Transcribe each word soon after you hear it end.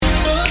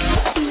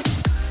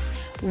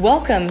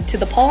Welcome to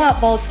the Pole Art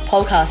Vault's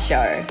Polecast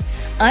show.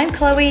 I'm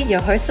Chloe,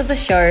 your host of the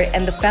show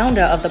and the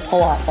founder of the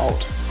Pole Art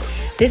Vault.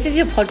 This is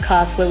your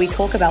podcast where we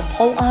talk about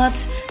pole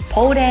art,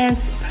 pole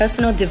dance,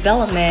 personal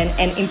development,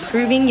 and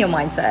improving your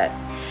mindset.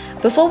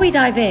 Before we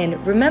dive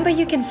in, remember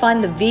you can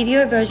find the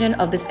video version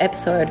of this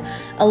episode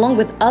along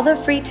with other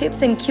free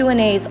tips and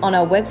Q&As on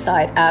our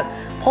website at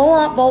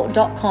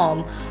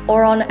poleartvault.com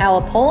or on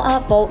our Pole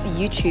Art Vault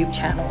YouTube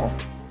channel.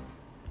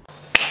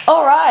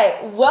 All right,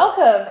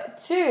 welcome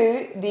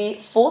to the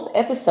fourth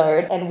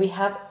episode, and we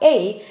have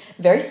a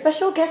very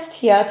special guest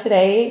here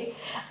today.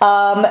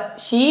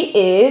 She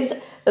is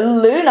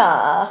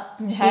Luna.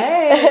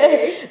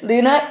 Hey!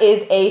 Luna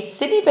is a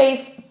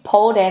Sydney-based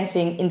pole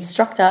dancing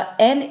instructor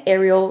and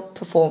aerial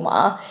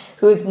performer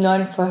who is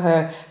known for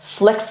her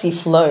flexi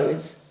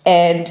flows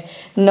and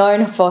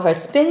known for her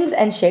spins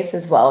and shapes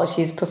as well.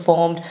 She's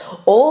performed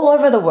all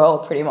over the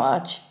world pretty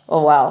much.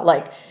 Oh wow,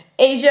 like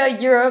Asia,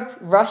 Europe,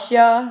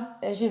 Russia,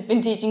 and she's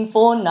been teaching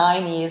for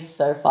 9 years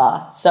so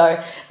far. So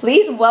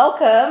please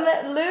welcome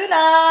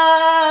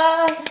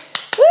Luna.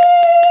 Woo!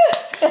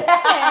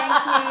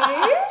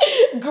 Thank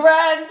you.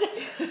 Grand.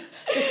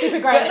 The super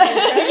great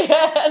entrance.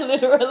 Yeah,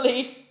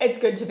 literally. It's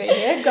good to be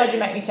here. God, you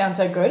make me sound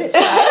so good. It's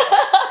great.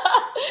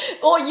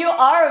 Well, you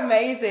are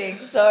amazing.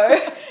 So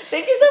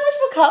thank you so much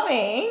for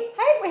coming.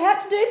 Hey, we had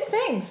to do the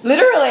things.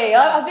 Literally.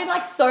 I've been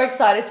like so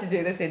excited to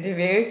do this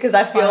interview because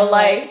I feel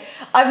like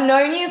I've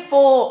known you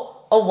for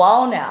a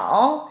while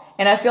now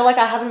and I feel like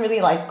I haven't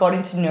really like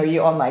gotten to know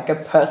you on like a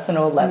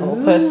personal level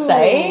per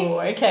se.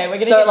 Okay, we're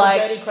going to get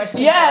like, the dirty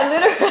questions. Yeah,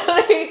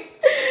 literally.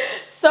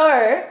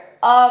 So,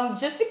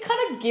 just to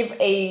kind of give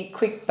a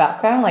quick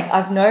background, like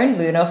I've known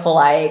Luna for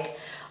like,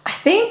 I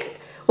think,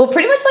 well,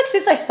 pretty much like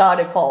since I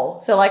started pole.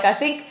 So like, I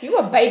think you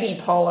were baby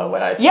poler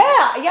when I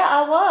started. Yeah,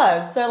 I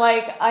was. So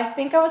like, I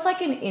think I was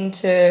like an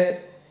into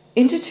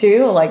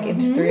 2 or like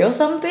into 3 or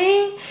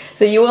something.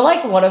 So you were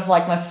like one of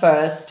my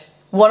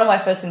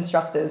first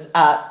instructors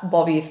at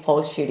Bobby's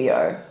pole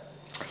studio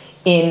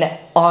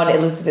on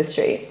Elizabeth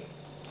Street.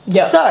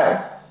 Yeah.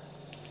 So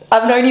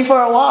I've known you for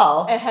a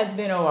while. It has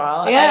been a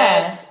while. Yeah.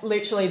 And it's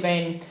literally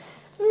been,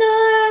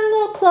 no,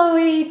 little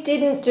Chloe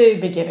didn't do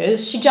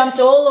beginners. She jumped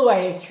all the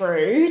way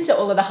through to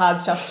all of the hard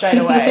stuff straight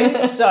away.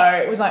 So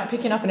it was like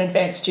picking up an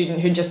advanced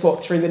student who just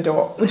walked through the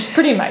door, which is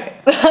pretty amazing.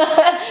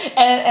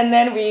 and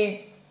then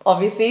we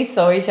obviously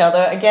saw each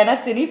other again at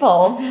Sydney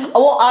Pole.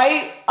 Well,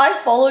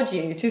 I followed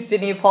you to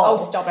Sydney Pole. Oh,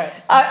 stop it.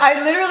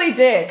 I literally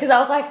did because I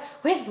was like,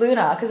 where's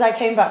Luna? Because I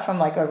came back from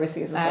like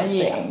overseas or something.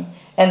 Yeah.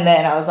 And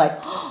then I was like,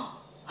 oh,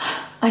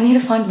 I need to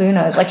find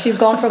Luna. Like she's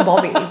gone from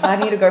Bobby's. I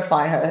need to go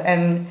find her.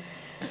 And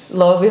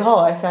lo and behold,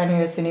 I found you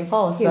at Sydney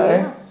Pole.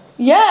 So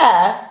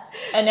yeah.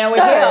 And now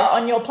we're here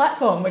on your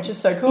platform, which is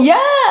so cool. Yeah,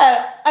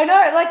 I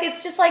know. Like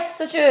it's just like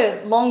such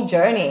a long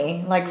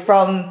journey. Like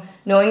from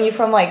knowing you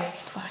from like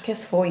I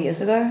guess 4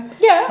 years ago.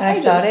 Yeah. When I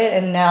started,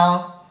 and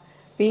now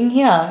being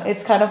here,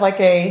 it's kind of like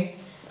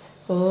it's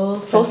full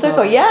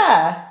circle.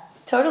 Yeah,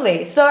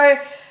 totally. So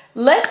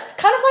let's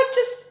kind of like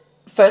just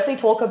firstly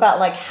talk about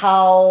like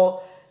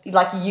how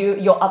like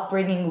your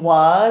upbringing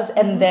was,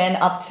 and then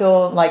up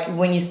till like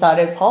when you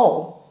started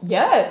pole.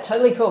 Yeah,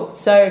 totally cool.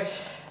 So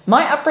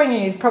my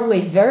upbringing is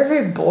probably very,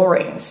 very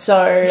boring.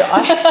 So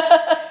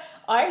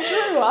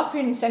I grew up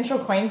in central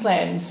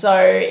Queensland,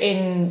 so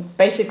in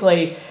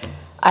basically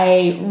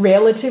a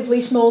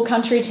relatively small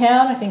country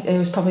town. I think there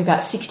was probably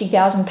about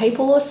 60,000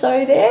 people or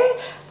so there.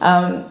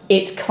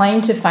 Its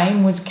claim to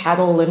fame was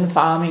cattle and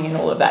farming and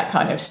all of that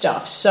kind of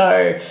stuff.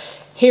 So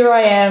here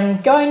I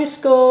am going to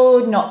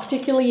school, not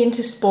particularly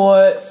into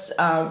sports,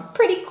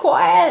 pretty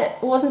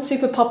quiet, wasn't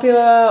super popular,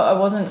 I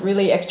wasn't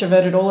really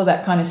extroverted, all of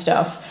that kind of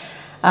stuff.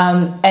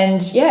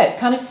 And yeah,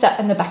 kind of sat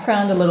in the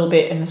background a little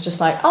bit and was just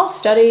like, I'll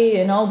study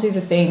and I'll do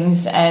the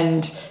things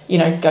and,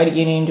 go to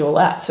uni and do all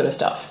that sort of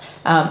stuff.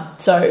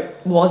 So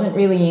wasn't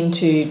really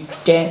into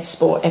dance,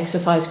 sport,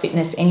 exercise,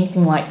 fitness,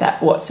 anything like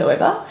that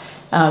whatsoever.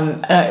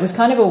 And it was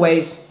kind of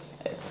always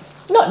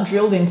not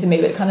drilled into me,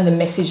 but kind of the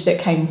message that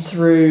came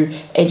through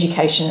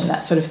education and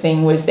that sort of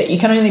thing was that you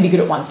can only be good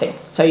at one thing.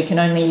 So you can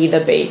only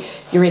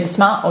you're either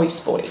smart or you're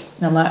sporty.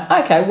 And I'm like,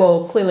 okay,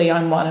 well, clearly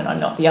I'm one and I'm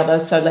not the other,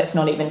 so let's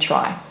not even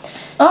try.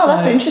 Oh,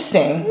 that's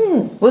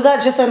interesting. Was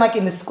that just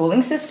in the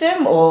schooling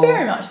system or?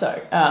 Very much so.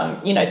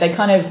 They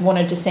kind of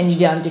wanted to send you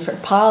down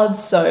different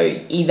paths. So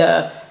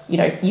either,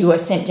 you were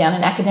sent down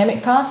an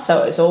academic path,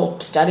 so it's all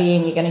study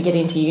and you're going to get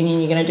into uni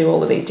and you're going to do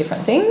all of these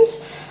different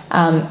things.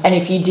 And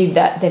if you did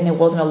that, then there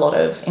wasn't a lot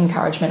of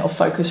encouragement or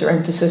focus or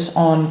emphasis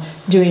on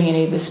doing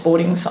any of the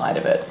sporting side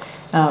of it.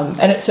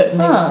 And it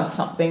certainly wasn't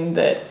something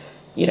that,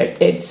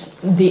 it's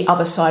the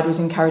other side was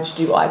encouraged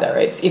to do either.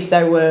 It's if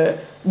they were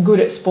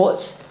good at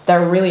sports, they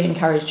were really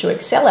encouraged to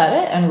excel at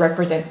it and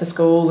represent the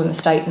school and the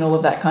state and all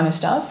of that kind of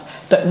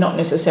stuff, but not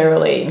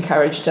necessarily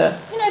encouraged to,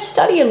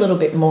 study a little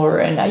bit more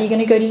and are you going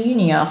to go to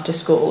uni after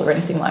school or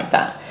anything like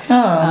that.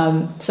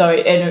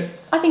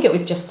 I think it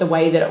was just the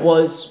way that it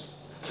was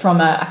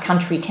from a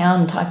country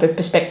town type of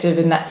perspective,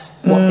 and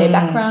that's what their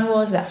background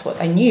was, that's what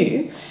they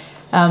knew.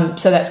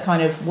 So that's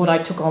kind of what I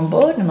took on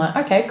board. And I'm like,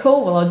 okay,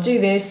 cool. Well, I'll do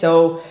this.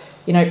 I'll,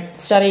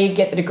 study,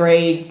 get the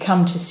degree,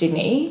 come to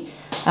Sydney,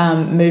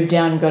 move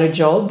down, got a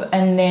job.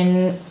 And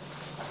then,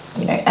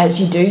 as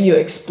you do, you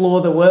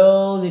explore the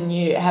world and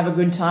you have a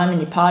good time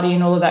and you party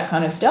and all of that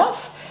kind of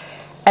stuff.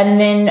 And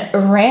then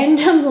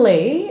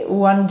randomly,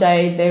 one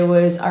day, there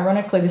was,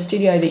 ironically, the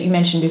studio that you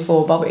mentioned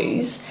before,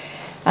 Bobby's,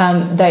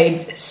 they'd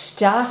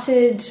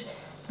started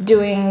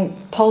doing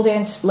pole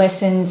dance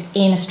lessons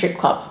in a strip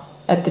club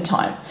at the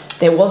time.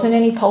 There wasn't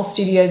any pole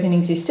studios in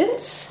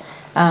existence,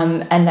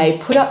 and they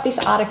put up this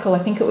article, I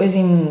think it was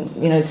in,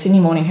 the Sydney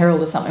Morning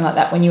Herald or something like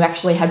that, when you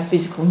actually had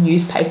physical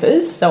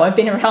newspapers. So I've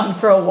been around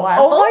for a while.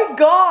 Oh my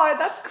God,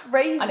 that's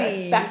crazy.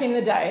 I know, back in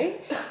the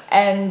day.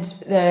 And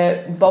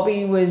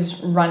Bobby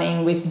was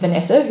running with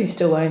Vanessa, who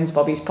still owns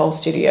Bobby's Pole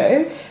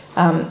Studio,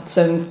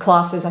 some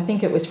classes. I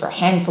think it was for a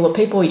handful of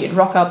people. You'd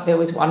rock up, there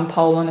was one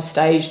pole on a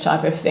stage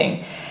type of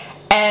thing.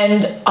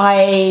 And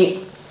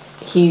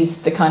here's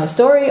the kind of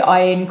story, I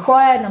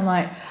inquired and I'm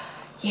like,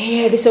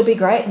 yeah, this will be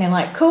great. And they're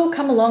like, cool,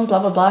 come along, blah,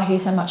 blah, blah.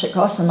 Here's how much it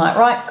costs. I'm like,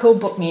 right, cool,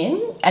 book me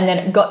in. And then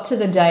it got to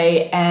the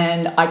day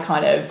and I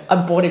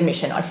bought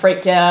admission. I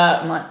freaked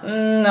out. I'm like,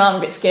 no, I'm a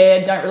bit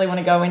scared. Don't really want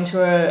to go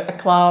into a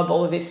club.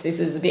 All of this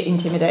is a bit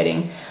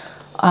intimidating.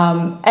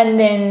 And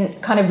then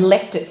kind of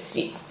left it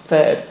sit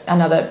for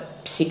another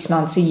 6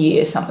 months, a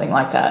year, something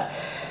like that.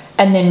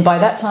 And then by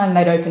that time,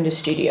 they'd opened a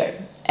studio.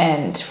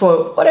 And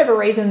for whatever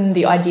reason,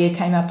 the idea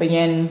came up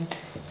again.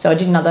 So I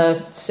did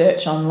another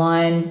search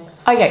online.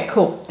 Okay,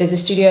 cool. There's a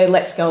studio.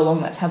 Let's go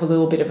along. Let's have a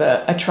little bit of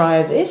a try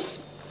of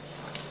this.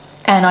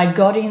 And I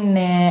got in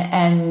there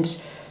and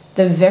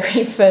the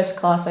very first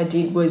class I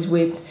did was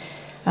with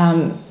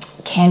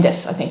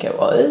Candace, I think it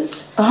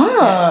was. Oh.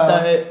 Yeah,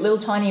 so little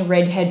tiny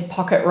redhead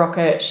pocket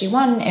rocket. She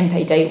won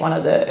MPD one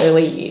of the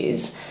early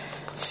years.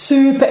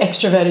 Super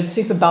extroverted,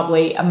 super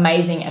bubbly,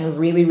 amazing and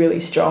really, really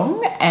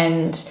strong.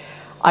 And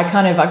I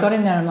got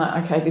in there and I'm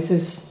like, okay, this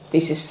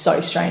is so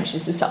strange.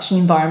 This is such an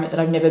environment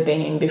that I've never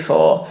been in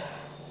before.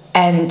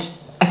 And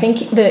I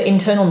think the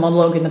internal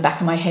monologue in the back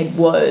of my head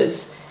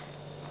was,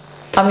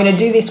 I'm going to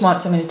do this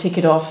once, I'm going to tick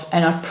it off,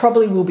 and I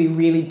probably will be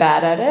really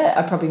bad at it.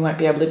 I probably won't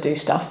be able to do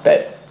stuff,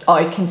 but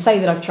I can say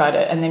that I've tried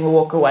it, and then we'll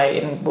walk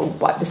away and we'll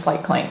wipe the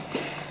slate clean.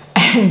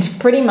 And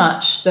pretty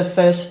much the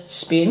first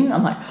spin,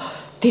 I'm like,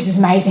 oh, this is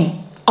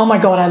amazing. Oh my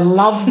God, I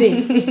love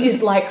this. This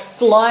is like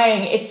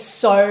flying. It's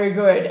so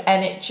good.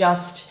 And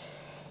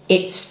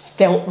it's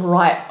felt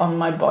right on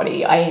my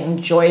body. I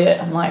enjoyed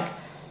it. I'm like,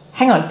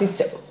 hang on,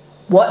 this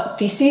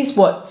is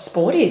what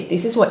sport is.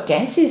 This is what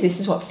dance is. This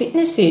is what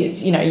fitness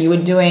is. You were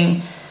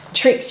doing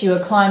tricks. You were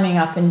climbing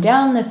up and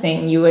down the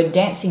thing. You were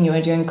dancing. You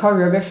were doing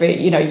choreography.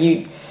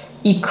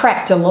 You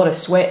cracked a lot of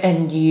sweat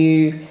and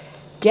you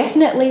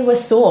definitely were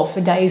sore for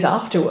days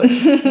afterwards.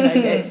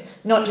 It's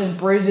not just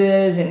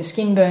bruises and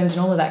skin burns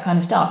and all of that kind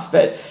of stuff,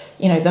 but,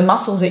 the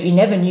muscles that you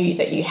never knew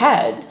that you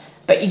had,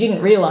 but you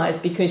didn't realise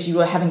because you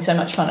were having so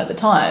much fun at the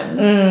time.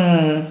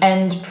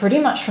 And pretty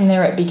much from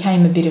there it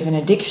became a bit of an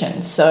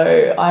addiction.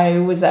 So I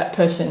was that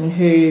person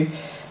who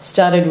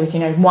started with,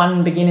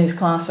 one beginner's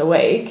class a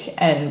week,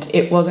 and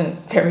it wasn't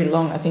very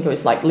long. I think it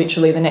was like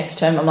literally the next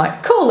term. I'm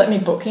like, cool, let me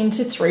book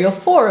into 3 or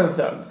 4 of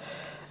them.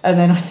 And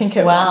then I think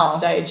at one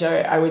stage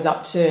I was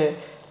up to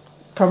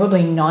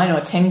probably 9 or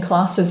 10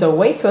 classes a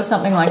week or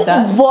something like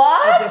that.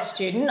 What? As a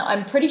student.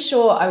 I'm pretty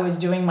sure I was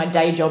doing my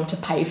day job to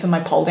pay for my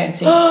pole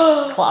dancing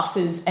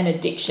classes and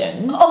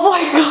addiction. Oh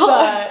my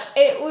God. But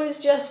it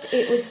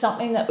was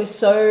something that was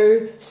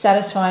so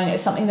satisfying. It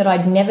was something that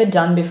I'd never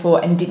done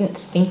before and didn't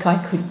think I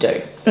could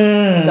do.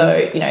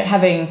 So,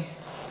 having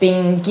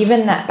been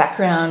given that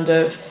background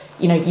of,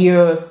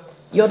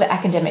 you're the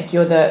academic,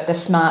 you're the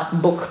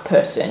smart book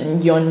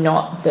person, you're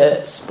not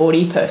the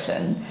sporty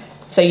person.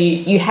 So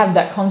you have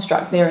that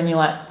construct there and you're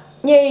like,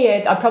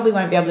 yeah, I probably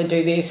won't be able to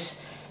do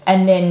this.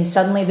 And then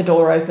suddenly the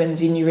door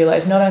opens and you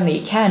realise not only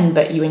you can,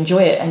 but you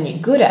enjoy it and you're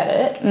good at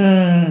it.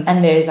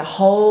 And there's a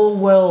whole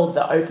world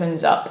that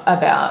opens up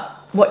about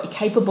what you're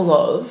capable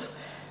of.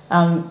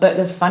 But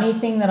the funny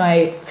thing that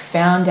I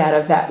found out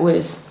of that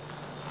was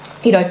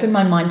it opened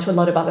my mind to a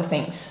lot of other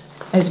things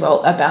as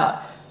well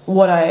about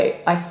what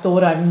I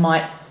thought I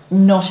might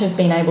not have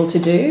been able to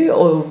do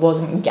or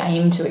wasn't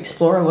game to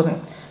explore. I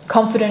wasn't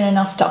confident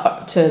enough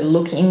to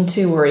look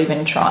into or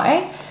even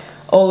try.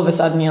 All of a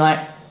sudden you're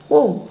like,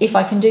 well, if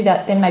I can do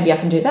that, then maybe I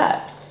can do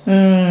that.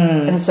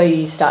 And so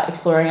you start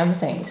exploring other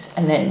things.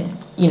 And then,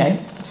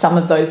 some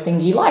of those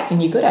things you like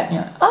and you're good at. And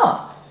you're like,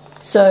 oh,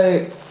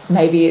 so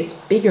maybe it's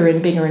bigger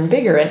and bigger and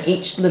bigger. And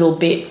each little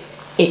bit,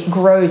 it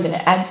grows and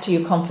it adds to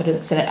your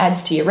confidence and it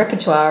adds to your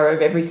repertoire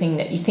of everything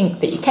that you think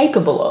that you're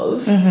capable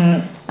of.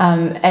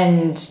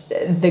 And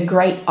the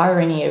great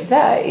irony of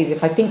that is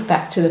if I think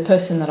back to the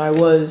person that I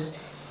was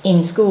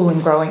in school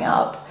and growing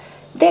up,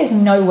 there's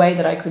no way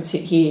that I could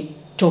sit here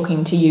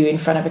talking to you in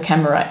front of a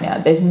camera right now.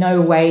 There's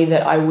no way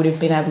that I would have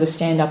been able to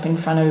stand up in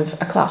front of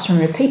a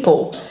classroom of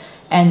people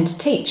and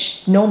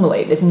teach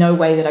normally. There's no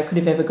way that I could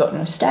have ever gotten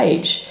on a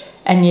stage.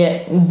 And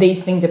yet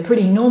these things are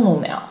pretty normal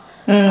now.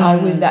 I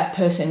was that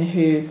person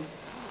who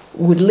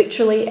would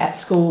literally at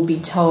school be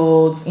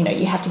told, you know,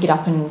 you have to get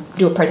up and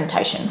do a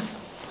presentation.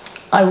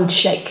 I would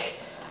shake.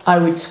 I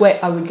would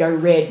sweat, I would go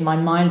red, my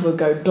mind would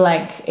go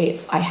blank.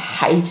 I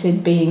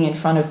hated being in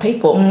front of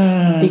people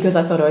because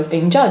I thought I was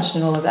being judged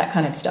and all of that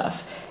kind of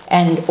stuff.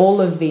 And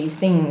all of these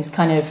things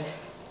kind of,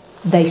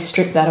 they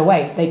strip that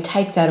away, they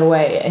take that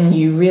away, and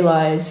you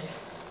realise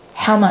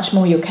how much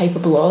more you're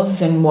capable of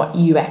than what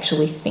you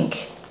actually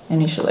think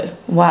initially.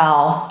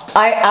 Wow.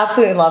 I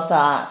absolutely love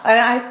that. And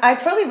I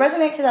totally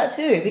resonate to that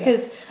too,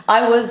 because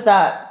I was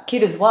that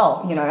kid as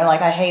well, you know,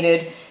 like I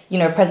hated, you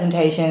know,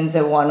 presentations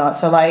and whatnot.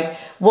 So like,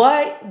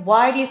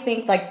 why do you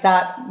think like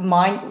that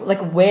mind, like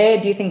where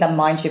do you think that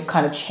mind shift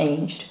kind of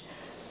changed?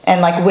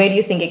 And like, where do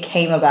you think it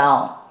came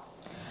about?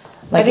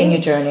 Like in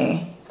your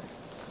journey?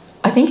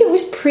 I think it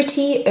was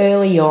pretty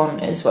early on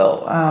as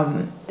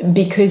well,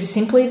 because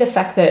simply the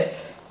fact that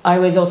I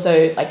was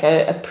also like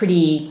a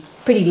pretty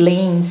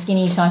lean,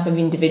 skinny type of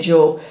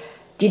individual,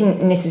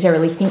 didn't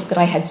necessarily think that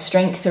I had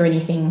strength or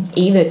anything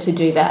either to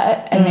do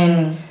that. And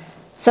then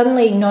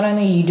suddenly not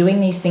only are you doing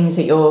these things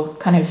that you're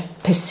kind of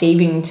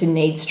perceiving to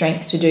need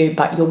strength to do,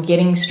 but you're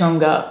getting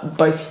stronger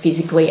both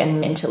physically and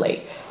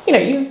mentally. You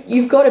know,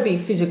 you've got to be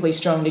physically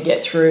strong to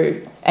get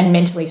through, and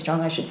mentally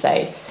strong, I should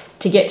say,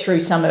 to get through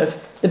some of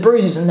the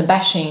bruises and the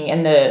bashing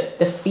and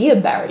the fear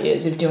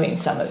barriers of doing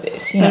some of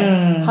this. You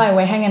know, hi,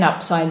 we're hanging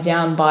upside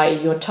down by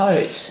your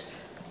toes.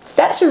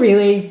 That's a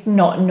really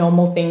not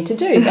normal thing to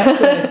do.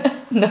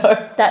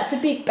 That's a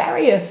big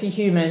barrier for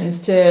humans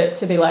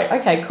to be like,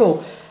 okay,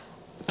 cool.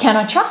 Can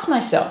I trust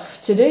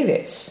myself to do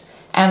this?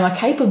 Am I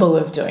capable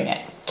of doing it?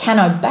 Can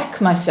I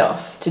back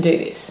myself to do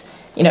this?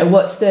 You know,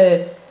 what's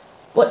the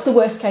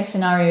worst case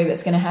scenario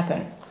that's going to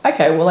happen?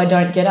 Okay, well, I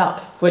don't get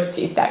up.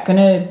 Is that going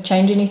to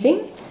change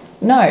anything?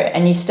 No.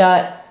 And you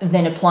start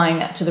then applying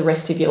that to the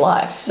rest of your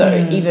life.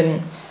 So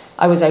even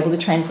I was able to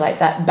translate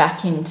that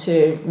back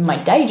into my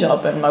day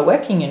job and my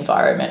working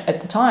environment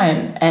at the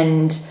time.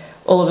 And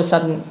all of a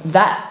sudden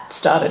that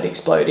started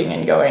exploding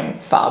and going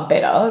far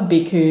better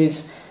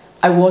because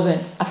I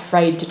wasn't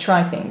afraid to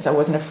try things. I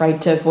wasn't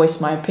afraid to voice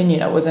my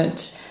opinion. I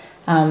wasn't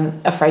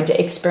afraid to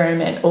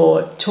experiment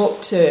or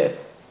talk to,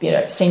 you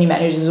know, senior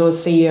managers or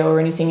CEO or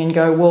anything and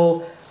go,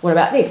 well, what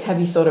about this? Have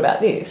you thought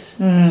about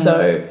this?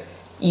 So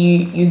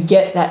you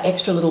get that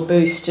extra little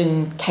boost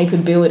in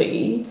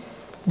capability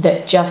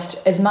that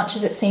just, as much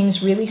as it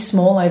seems really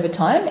small over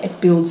time, it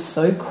builds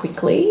so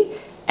quickly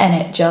and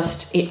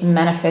it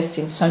manifests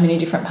in so many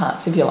different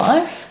parts of your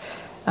life.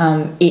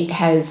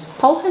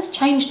 Pole has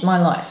changed my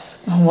life.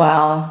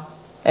 Wow.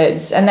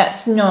 And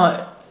that's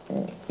not,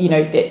 you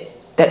know,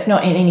 that's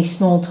not in any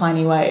small,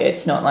 tiny way.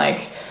 It's not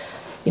like,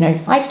 you know,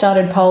 I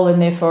started pole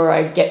and therefore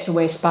I get to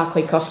wear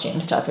sparkly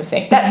costumes type of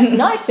thing. That's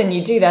nice, and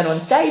you do that on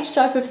stage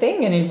type of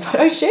thing and in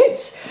photo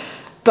shoots.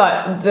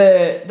 But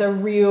the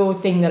real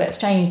thing that it's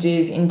changed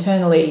is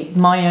internally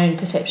my own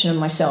perception of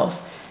myself,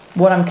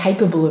 what I'm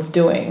capable of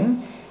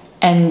doing.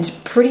 And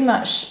pretty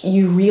much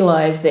you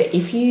realise that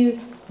if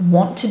you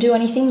want to do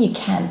anything, you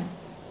can.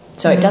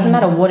 So it doesn't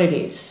matter what it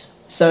is.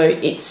 So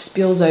it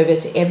spills over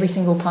to every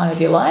single part of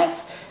your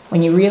life.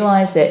 When you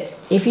realise that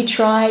if you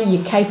try,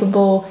 you're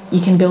capable,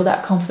 you can build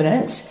that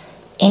confidence,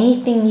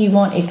 anything you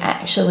want is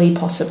actually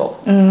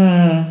possible.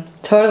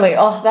 Totally.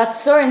 Oh,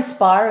 that's so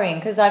inspiring,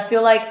 because I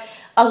feel like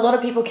a lot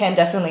of people can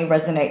definitely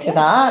resonate to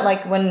that.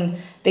 Like when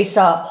they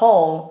start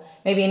pole,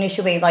 maybe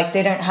initially like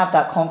they don't have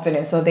that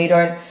confidence, or they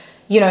don't,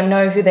 you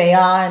know who they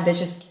are, and they're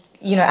just,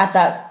 you know, at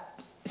that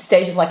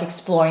stage of like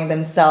exploring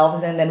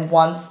themselves. And then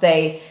once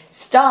they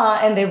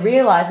start and they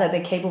realize that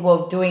they're capable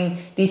of doing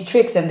these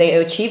tricks and they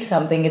achieve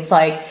something, it's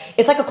like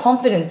a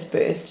confidence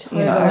boost, you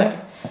know.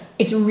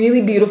 It's a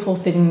really beautiful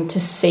thing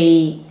to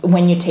see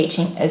when you're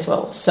teaching as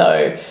well.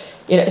 So,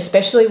 you know,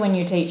 especially when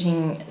you're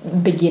teaching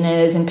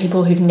beginners and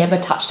people who've never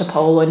touched a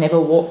pole or never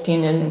walked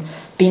in and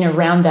been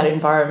around that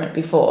environment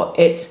before.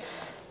 It's,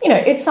 you know,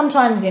 it's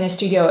sometimes in a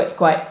studio it's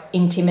quite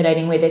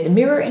intimidating where there's a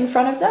mirror in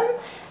front of them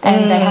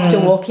and they have to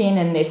walk in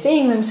and they're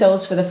seeing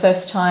themselves for the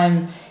first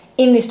time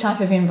in this type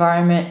of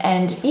environment,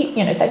 and,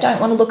 you know, they don't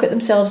want to look at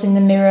themselves in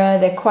the mirror.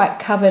 They're quite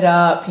covered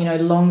up, you know,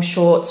 long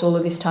shorts, all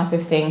of this type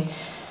of thing.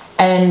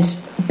 And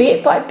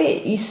bit by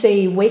bit, you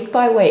see week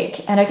by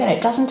week, and again,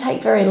 it doesn't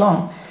take very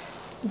long,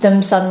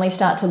 them suddenly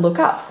start to look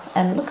up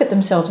and look at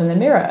themselves in the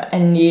mirror.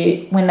 And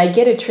when they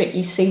get a trick,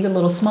 you see the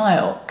little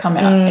smile come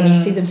out and you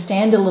see them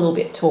stand a little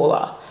bit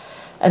taller.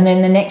 And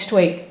then the next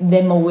week,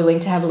 they're more willing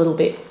to have a little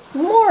bit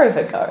more of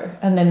a go,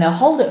 and then they'll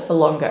hold it for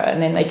longer,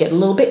 and then they get a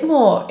little bit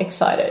more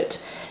excited,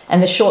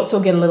 and the shorts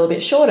will get a little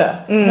bit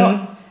shorter,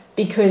 not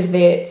because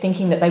they're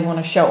thinking that they want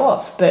to show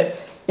off, but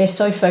they're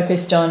so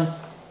focused on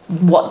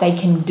what they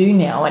can do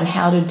now and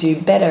how to do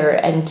better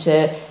and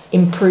to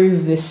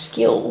improve the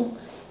skill.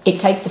 It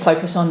takes the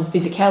focus on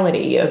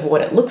physicality of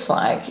what it looks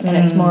like, and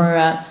it's more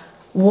around,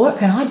 what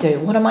can I do?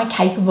 What am I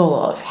capable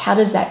of? How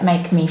does that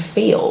make me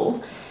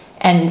feel?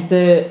 And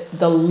the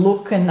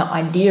look and the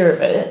idea of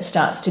it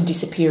starts to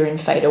disappear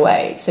and fade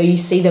away. So you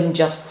see them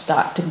just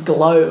start to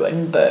glow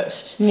and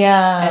burst.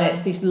 Yeah. And it's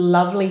this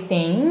lovely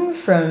thing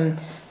from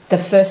the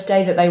first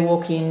day that they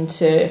walk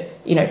into,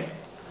 you know,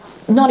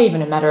 not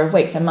even a matter of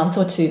weeks, a month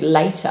or two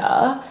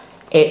later,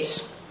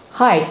 it's,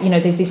 hi, you know,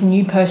 there's this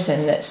new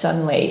person that's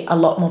suddenly a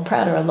lot more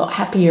prouder, a lot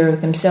happier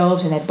of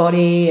themselves and their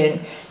body, and,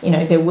 you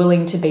know, they're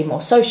willing to be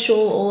more social,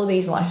 all of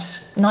these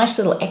nice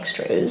little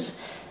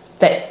extras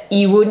that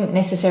you wouldn't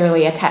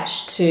necessarily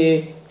attach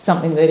to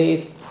something that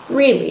is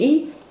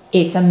really,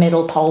 it's a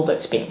metal pole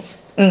that spins.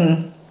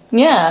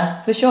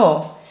 Yeah, for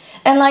sure.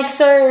 And like,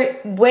 so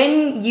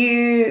when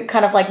you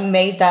kind of like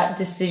made that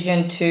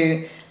decision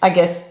to, I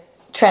guess,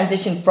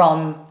 transition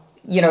from,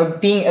 you know,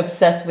 being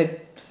obsessed with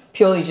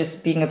purely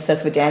just being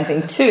obsessed with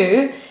dancing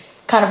to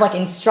kind of like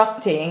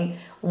instructing,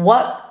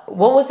 what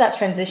was that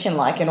transition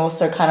like? And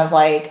also kind of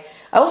like,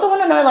 I also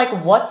want to know,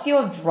 like, what's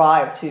your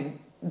drive to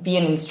be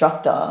an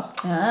instructor?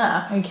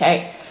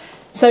 Okay.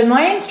 So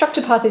my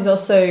instructor path is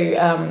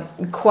also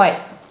quite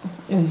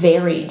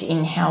varied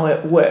in how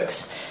it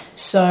works.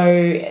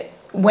 So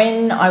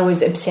when I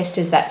was obsessed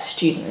as that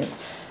student,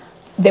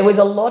 there was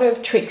a lot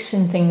of tricks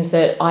and things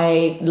that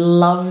I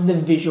loved the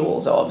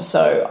visuals of.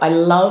 So I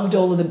loved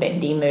all of the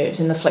bendy moves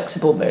and the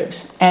flexible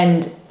moves.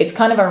 And it's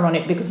kind of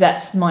ironic because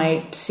that's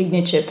my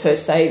signature per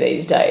se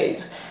these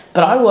days.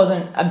 But I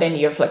wasn't a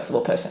bendy or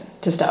flexible person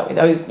to start with.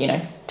 I was, you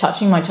know,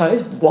 touching my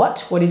toes.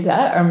 What is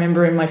that? I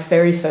remember in my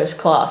very first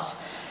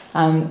class,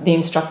 the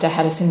instructor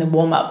had us in the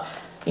warm-up,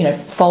 you know,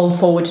 fold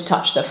forward to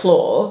touch the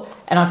floor,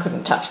 and I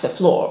couldn't touch the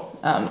floor,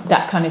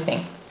 that kind of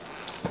thing.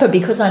 But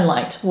because I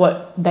liked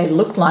what they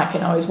looked like,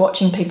 and I was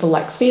watching people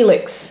like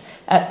Felix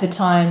at the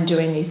time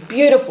doing these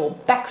beautiful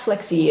back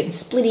flexy and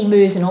splitty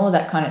moves and all of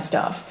that kind of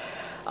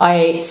stuff,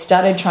 I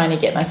started trying to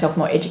get myself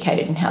more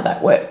educated in how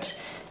that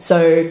worked.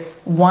 So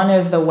one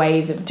of the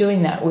ways of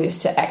doing that was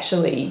to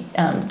actually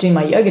do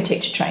my yoga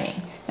teacher training,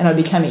 and I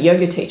became a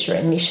yoga teacher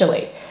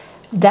initially.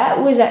 That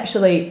was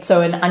actually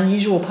an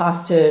unusual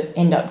path to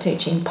end up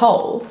teaching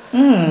pole,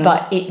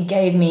 but it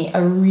gave me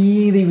a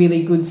really,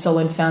 really good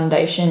solid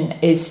foundation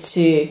as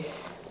to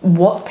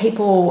what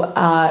people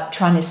are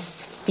trying to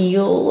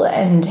feel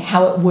and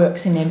how it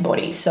works in their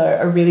body. So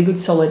a really good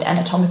solid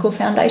anatomical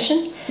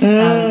foundation,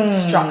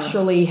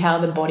 structurally how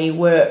the body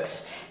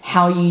works,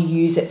 how you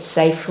use it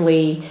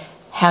safely,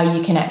 how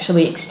you can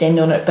actually extend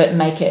on it but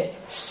make it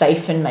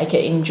safe and make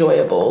it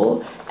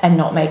enjoyable and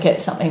not make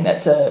it something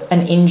that's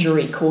an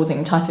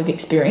injury-causing type of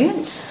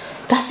experience.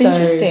 That's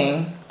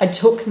interesting. I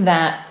took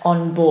that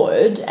on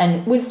board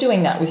and was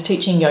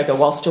teaching yoga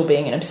while still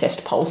being an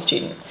obsessed pole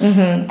student.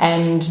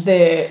 And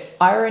the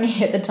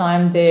irony at the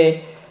time,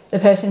 the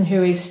person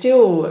who is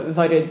still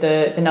voted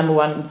the number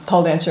one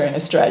pole dancer in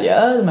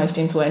Australia, the most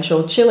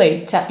influential,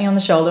 Chile, tapped me on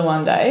the shoulder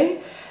one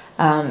day.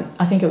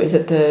 I think it was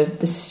at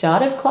the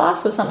start of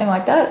class or something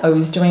like that. I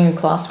was doing a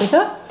class with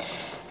her.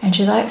 And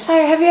she's like, so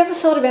have you ever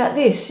thought about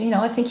this? You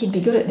know, I think you'd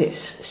be good at this.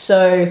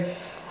 So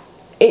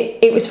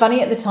it was funny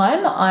at the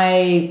time.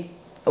 I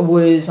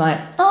was like,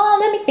 oh,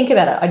 let me think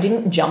about it. I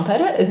didn't jump at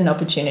it as an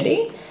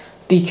opportunity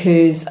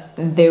because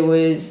there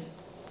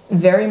was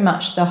very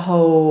much the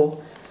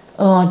whole,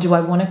 oh, do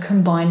I want to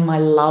combine my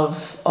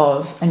love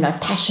of and my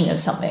passion of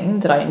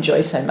something that I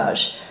enjoy so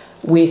much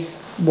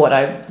with what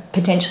I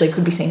potentially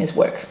could be seen as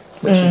work,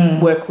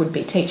 which work would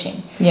be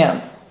teaching.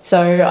 Yeah.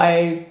 So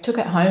I took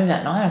it home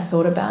that night. I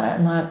thought about it.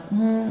 I'm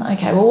like,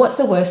 okay, well, what's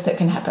the worst that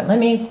can happen? Let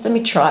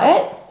me try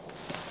it.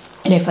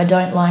 And if I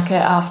don't like it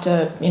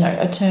after, you know,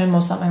 a term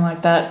or something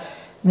like that,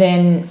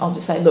 then I'll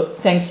just say, look,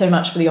 thanks so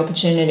much for the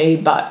opportunity,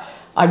 but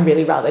I'd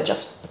really rather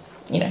just,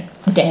 you know,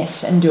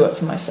 dance and do it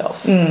for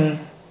myself.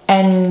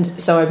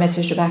 And so I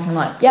messaged her back and I'm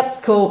like,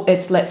 yep, cool.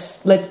 Let's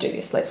do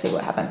this. Let's see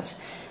what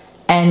happens.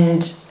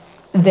 And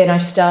then I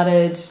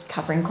started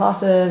covering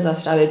classes. I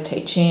started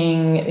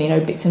teaching, you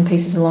know, bits and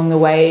pieces along the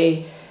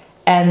way.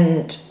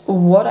 And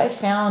what I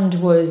found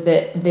was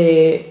that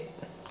the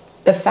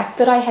fact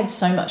that I had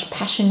so much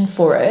passion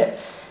for it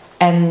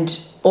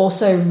and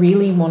also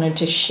really wanted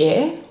to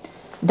share,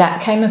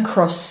 that came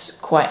across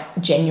quite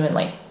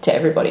genuinely to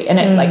everybody. And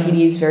it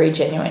is very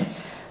genuine.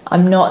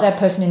 I'm not that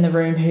person in the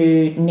room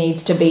who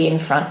needs to be in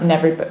front and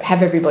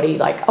have everybody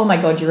like, oh my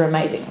God, you're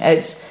amazing.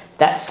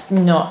 That's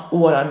not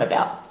what I'm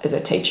about as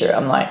a teacher.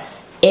 I'm like,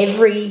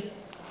 every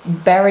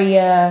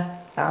barrier,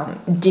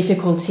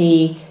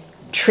 difficulty,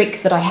 trick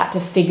that I had to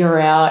figure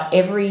out,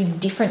 every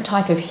different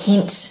type of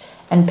hint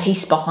and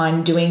piece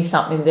behind doing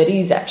something that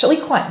is actually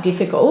quite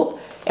difficult,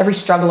 every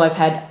struggle I've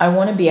had, I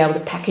want to be able to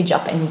package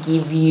up and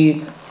give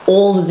you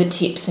all of the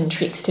tips and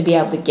tricks to be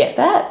able to get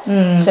that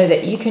so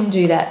that you can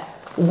do that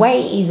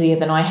way easier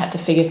than I had to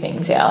figure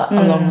things out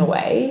along the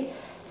way,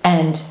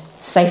 and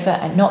safer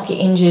and not get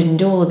injured and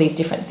do all of these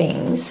different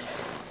things.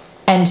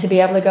 And to be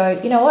able to go,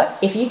 you know what,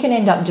 if you can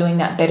end up doing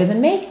that better than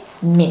me,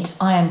 mint,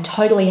 I am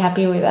totally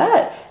happy with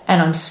that,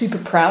 and I'm super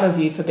proud of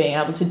you for being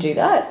able to do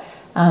that.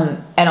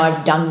 And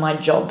I've done my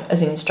job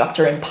as an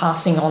instructor in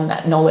passing on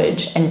that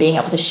knowledge and being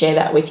able to share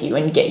that with you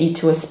and get you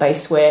to a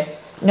space where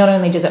not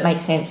only does it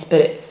make sense, but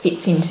it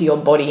fits into your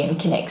body and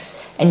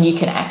connects, and you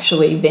can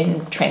actually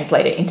then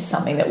translate it into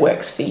something that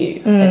works for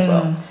you as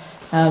well.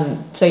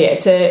 So yeah,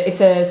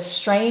 it's a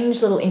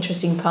strange little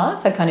interesting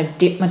path. I kind of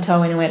dipped my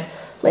toe in and went,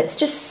 let's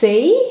just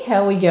see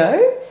how we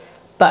go.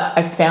 But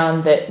I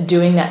found that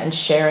doing that and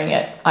sharing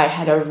it, I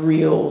had a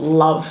real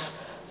love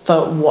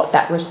for what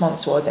that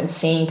response was, and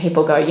seeing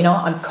people go, you know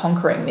what, I'm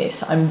conquering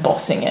this, I'm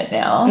bossing it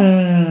now,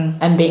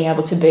 and being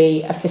able to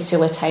be a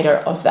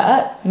facilitator of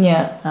that.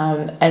 Yeah.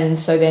 And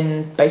so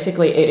then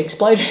basically it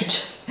exploded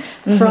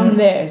from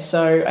there.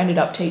 So I ended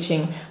up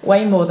teaching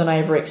way more than I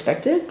ever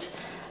expected.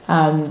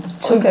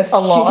 Took a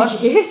lot.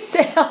 few years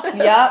out.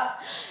 Yeah.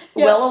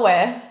 Well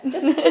aware.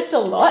 Just a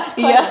lot.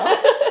 Yeah.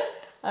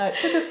 It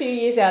took a few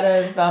years out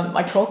of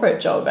my corporate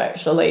job,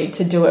 actually,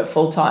 to do it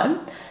full time.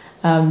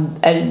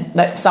 And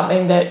that's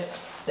something that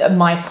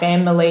my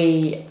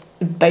family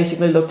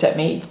basically looked at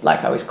me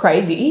like I was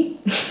crazy.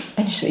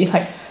 And she's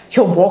like,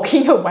 you're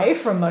walking away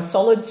from a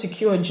solid,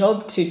 secure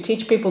job to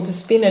teach people to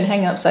spin and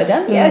hang upside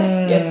down?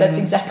 Yes, that's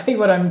exactly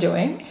what I'm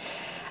doing.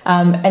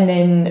 And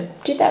then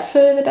did that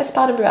for the best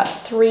part of about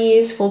 3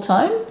 years full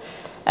time.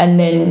 And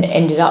then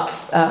ended up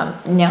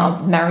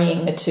now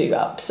marrying the two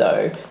up.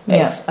 So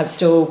I've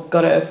still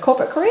got a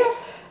corporate career,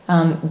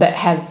 but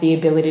have the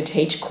ability to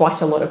teach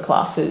quite a lot of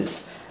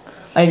classes.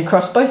 I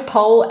across both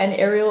pole and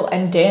aerial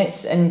and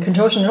dance and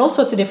contortion and all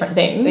sorts of different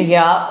things.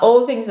 Yeah.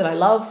 All things that I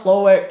love,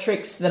 floor work,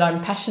 tricks that I'm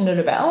passionate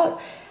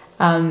about,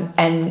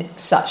 and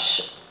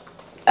such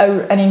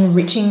an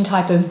enriching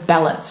type of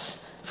balance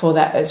for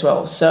that as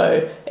well.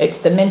 So it's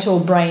the mental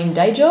brain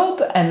day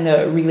job and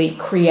the really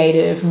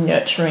creative,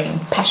 nurturing,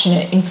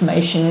 passionate,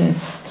 information,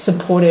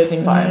 supportive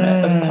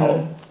environment of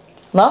pole.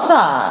 Love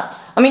that.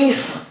 I mean,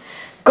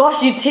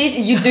 gosh, you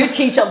do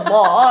teach a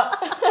lot.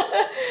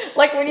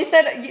 Like when you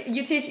said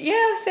you teach,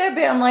 a fair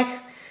bit. I'm like,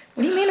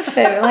 what do you mean a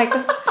fair bit? Like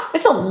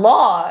it's a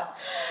lot.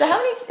 So how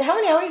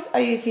many hours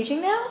are you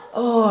teaching now?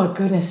 Oh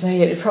goodness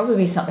me, it'd probably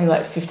be something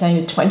like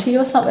 15 to 20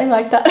 or something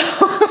like that.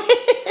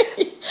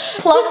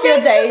 Plus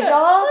your day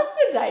job? Plus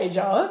the day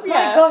job,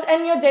 yeah. My gosh,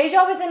 and your day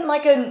job isn't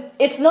like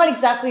it's not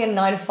exactly a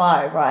 9 to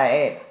 5,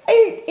 right?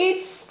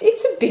 It's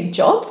a big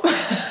job.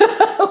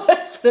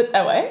 Let's put it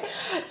that way.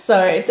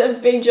 So it's a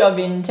big job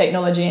in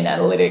technology and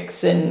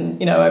analytics, and,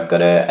 you know, I've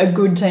got a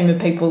good team of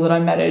people that I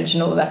manage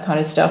and all of that kind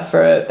of stuff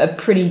for a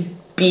pretty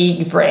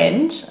big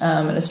brand,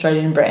 an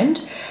Australian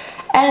brand.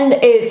 And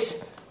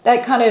it's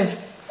that kind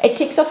of, it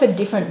ticks off a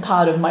different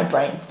part of my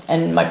brain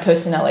and my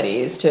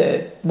personality as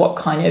to what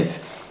kind of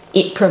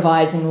it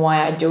provides and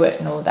why I do it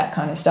and all of that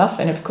kind of stuff.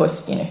 And of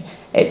course, you know,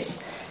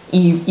 it's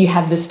you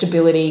have the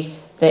stability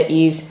that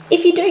is,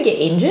 if you do get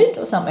injured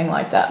or something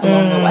like that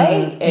along the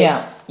way,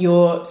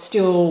 you're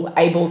still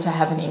able to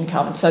have an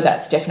income. So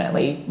that's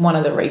definitely one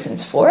of the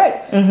reasons for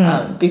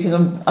it, because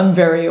I'm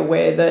very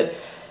aware that,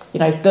 you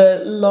know,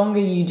 the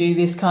longer you do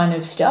this kind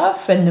of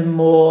stuff and the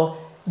more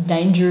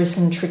dangerous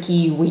and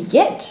tricky we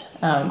get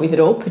with it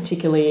all,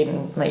 particularly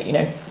in, like, you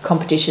know,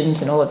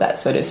 competitions and all of that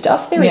sort of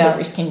stuff, there is a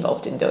risk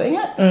involved in doing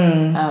it.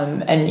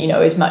 And, you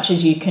know, as much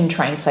as you can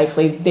train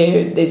safely,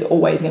 there's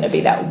always going to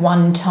be that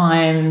one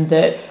time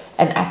that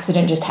an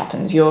accident just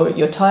happens.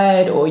 You're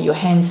tired or your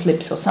hand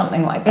slips or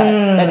something like that.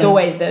 That's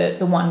always the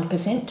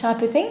 1%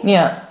 type of thing.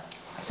 Yeah.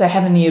 So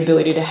having the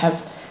ability to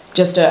have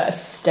just a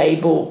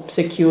stable,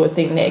 secure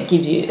thing there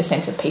gives you a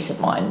sense of peace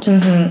of mind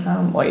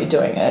while you're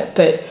doing it.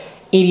 But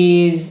it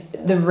is,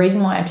 the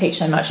reason why I teach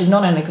so much is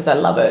not only because I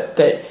love it,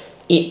 but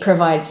it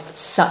provides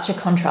such a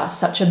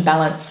contrast, such a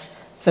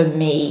balance for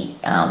me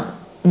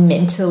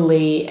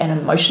mentally and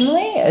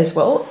emotionally as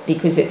well,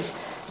 because it's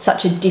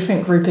such a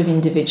different group of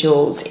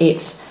individuals.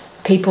 It's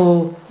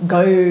people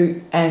go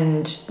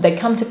and they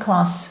come to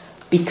class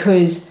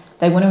because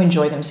they want to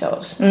enjoy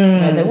themselves. You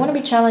know, they want to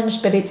be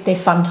challenged, but it's their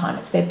fun time.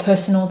 It's their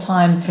personal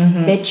time.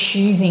 They're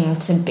choosing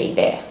to be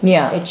there.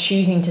 Yeah. They're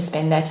choosing to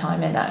spend their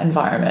time in that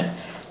environment.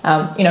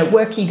 You know,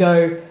 work you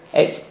go,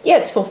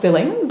 it's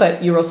fulfilling,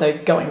 but you're also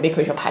going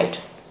because you're paid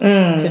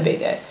to be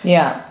there.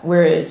 Yeah.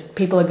 Whereas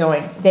people are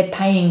going, they're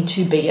paying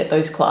to be at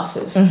those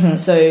classes.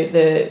 So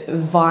the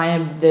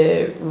vibe,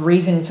 the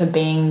reason for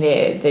being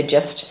there, the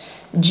just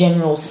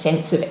general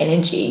sense of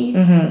energy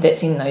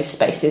that's in those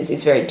spaces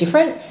is very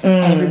different.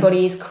 And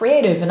everybody is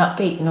creative and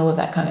upbeat and all of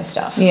that kind of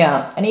stuff.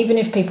 Yeah. And even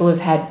if people have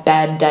had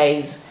bad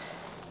days,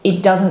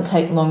 it doesn't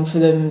take long for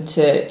them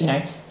to, you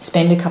know,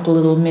 spend a couple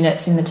of little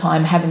minutes in the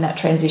time having that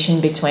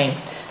transition between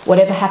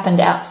whatever happened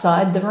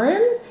outside the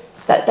room.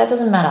 That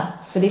doesn't matter.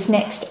 For this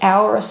next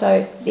hour or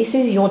so, this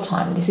is your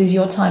time. This is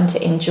your time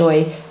to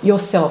enjoy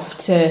yourself,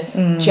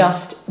 to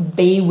just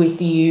be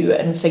with you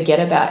and forget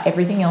about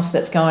everything else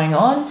that's going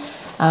on,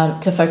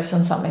 to focus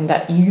on something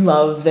that you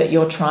love, that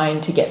you're trying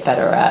to get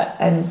better at.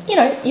 And, you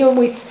know, you're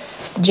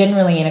with,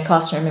 generally in a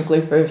classroom, a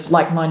group of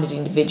like-minded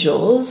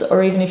individuals,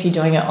 or even if you're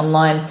doing it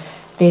online,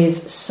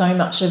 there's so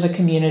much of a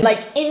community.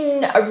 Like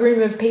in a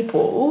room of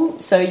people,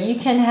 so you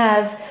can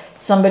have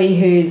somebody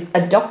who's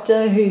a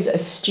doctor, who's a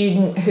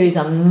student, who's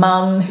a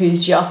mum,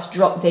 who's just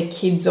dropped their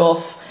kids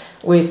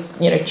off with,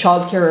 you know,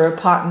 childcare or a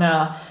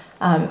partner.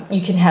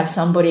 You can have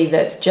somebody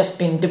that's just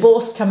been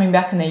divorced coming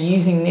back and they're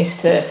using this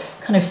to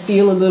kind of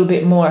feel a little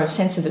bit more of a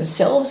sense of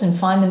themselves and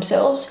find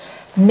themselves.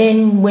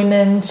 men,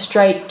 women,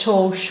 straight,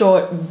 tall,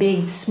 short,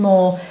 big,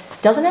 small,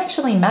 doesn't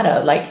actually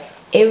matter. Like,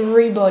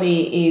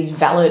 everybody is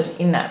valid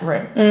in that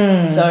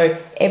room. So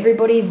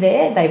everybody's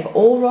there. They've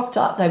all rocked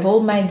up. They've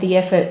all made the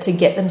effort to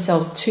get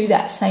themselves to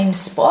that same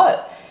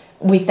spot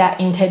with that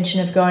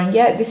intention of going,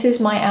 yeah, this is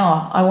my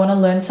hour. I want to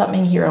learn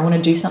something here. I want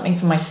to do something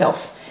for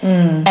myself.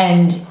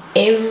 And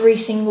every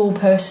single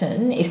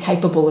person is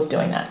capable of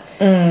doing that.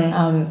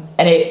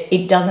 And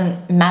it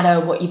doesn't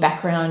matter what your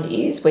background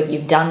is, whether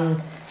you've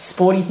done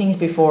sporty things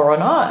before or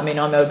not. I mean,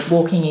 I'm a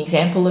walking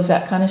example of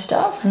that kind of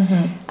stuff.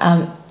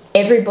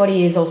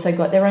 Everybody has also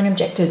got their own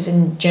objectives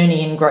and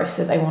journey and growth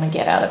that they want to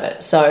get out of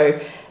it. So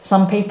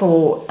some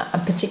people,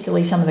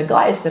 particularly some of the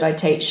guys that I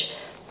teach,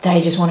 they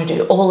just want to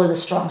do all of the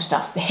strong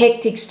stuff, the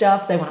hectic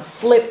stuff. They want to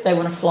flip, they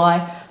want to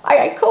fly.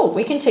 Okay, cool.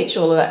 We can teach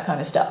all of that kind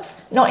of stuff.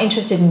 Not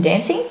interested in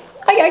dancing?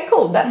 Okay,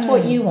 cool. That's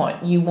what you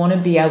want. You want to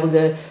be able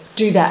to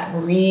do that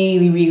and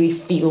really, really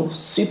feel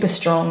super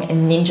strong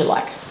and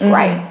ninja-like.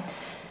 Great.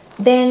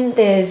 Then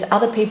there's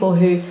other people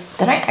who,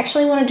 they don't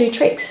actually want to do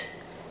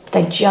tricks.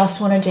 They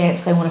just want to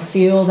dance. They want to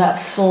feel that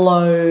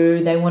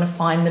flow. They want to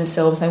find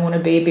themselves. They want to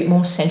be a bit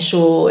more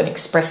sensual and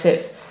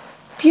expressive.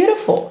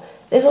 Beautiful.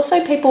 There's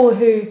also people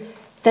who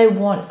they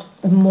want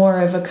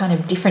more of a kind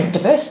of different,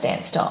 diverse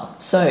dance style.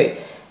 So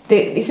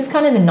this is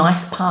kind of the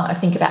nice part, I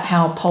think, about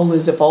how pole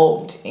has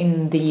evolved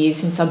in the years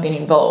since I've been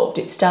involved.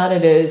 It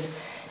started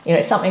as,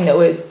 something that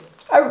was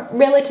a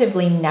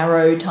relatively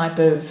narrow type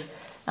of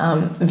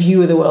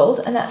view of the world,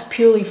 and that's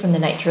purely from the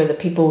nature of the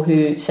people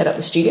who set up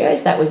the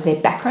studios. That was their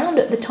background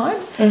at the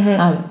time.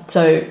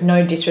 So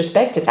no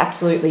disrespect, it's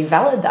absolutely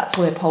valid. That's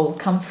where pole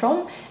come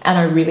from, and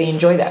I really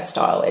enjoy that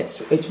style.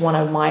 It's one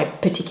of my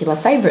particular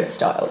favourite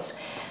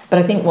styles. But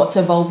I think what's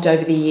evolved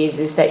over the years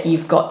is that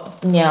you've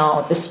got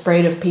now the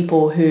spread of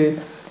people who,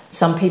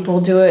 some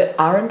people do it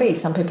R&B,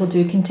 some people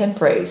do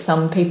contemporary,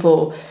 some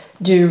people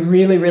do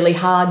really, really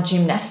hard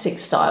gymnastic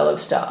style of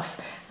stuff.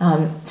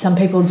 Some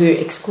people do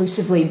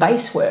exclusively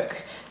bass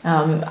work.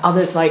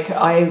 Others, like,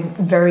 I'm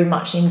very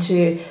much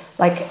into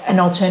like an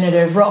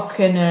alternative rock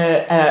and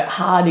a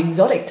hard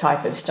exotic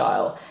type of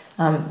style.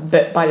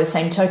 But by the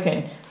same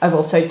token, I've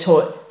also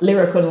taught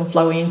lyrical and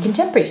flowy and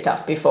contemporary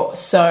stuff before.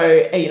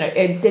 So,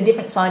 the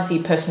different sides of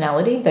your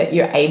personality that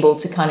you're able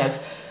to kind of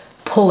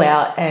pull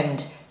out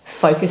and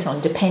focus on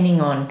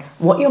depending on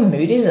what your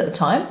mood is at the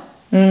time.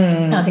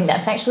 And I think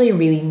that's actually a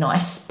really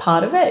nice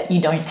part of it. You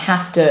don't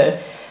have to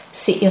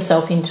sit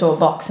yourself into a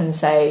box and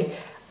say,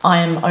 I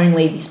am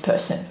only this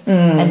person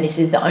and this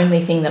is the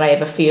only thing that I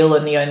ever feel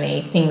and the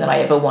only thing that I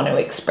ever want to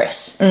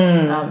express.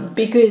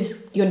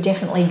 Because you're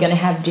definitely going to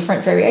have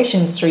different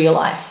variations through your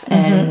life.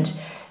 And,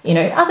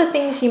 other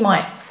things you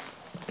might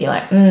be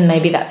like,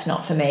 maybe that's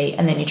not for me.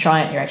 And then you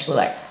try it and you're actually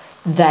like,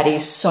 that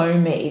is so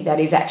me.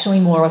 That is actually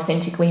more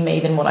authentically me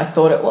than what I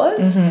thought it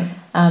was.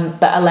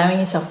 But allowing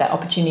yourself that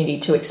opportunity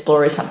to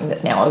explore is something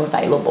that's now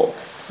available,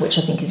 which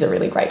I think is a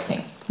really great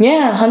thing.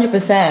 Yeah,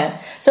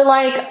 100%. So,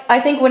 like, I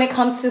think when it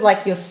comes to,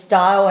 like, your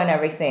style and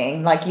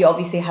everything, like, you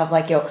obviously have,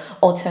 like, your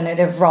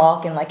alternative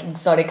rock and, like,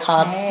 exotic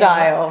hard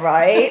style,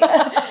 right?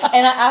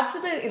 And I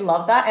absolutely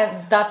love that.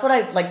 And that's what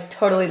I, like,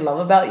 totally love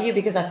about you,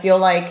 because I feel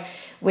like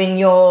when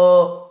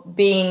you're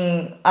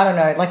being, I don't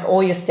know, like,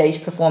 all your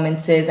stage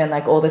performances and,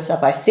 like, all the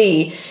stuff I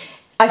see,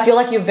 I feel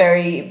like you're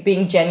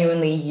being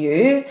genuinely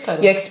you.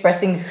 Totally. You're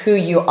expressing who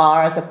you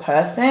are as a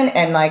person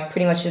and, like,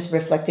 pretty much just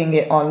reflecting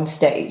it on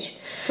stage.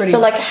 So,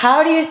 like,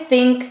 how do you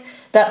think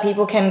that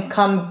people can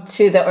come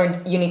to their own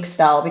unique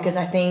style? Because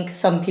I think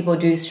some people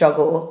do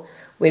struggle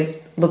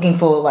with looking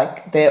for,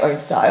 like, their own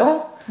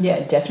style. Yeah,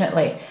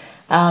 definitely.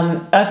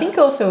 I think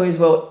also as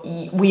well,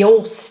 we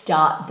all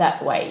start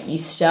that way. You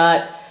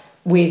start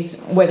with,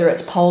 whether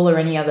it's pole or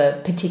any other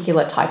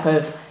particular type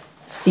of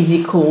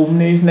physical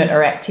movement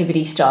or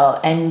activity style,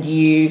 and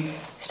you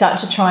start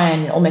to try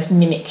and almost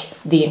mimic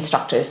the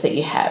instructors that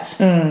you have,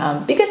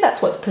 because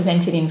that's what's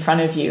presented in front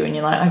of you, and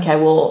you're like, okay,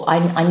 well,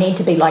 I need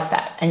to be like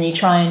that, and you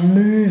try and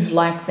move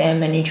like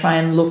them and you try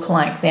and look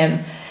like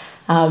them,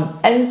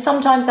 and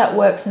sometimes that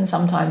works and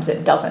sometimes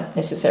it doesn't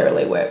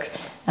necessarily work.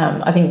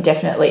 I think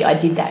definitely I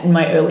did that in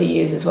my early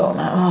years as well. I'm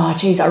like, oh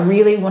geez, I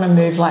really want to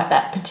move like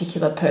that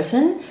particular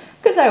person,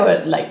 because they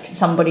were like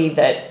somebody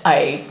that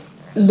I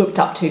looked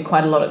up to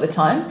quite a lot at the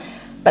time.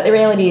 But the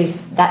reality is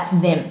that's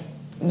them.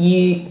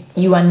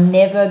 You are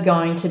never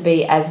going to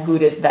be as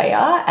good as they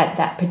are at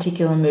that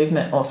particular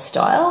movement or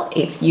style.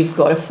 You've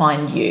got to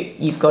find you.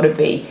 You've got to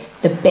be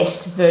the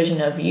best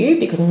version of you,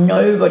 because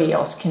nobody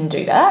else can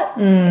do that.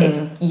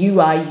 You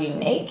are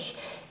unique.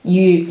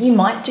 You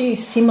might do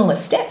similar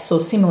steps or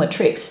similar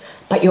tricks,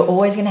 but you're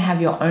always going to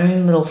have your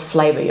own little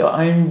flavour, your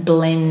own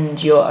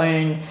blend, your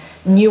own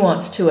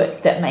nuance to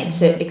it that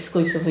makes it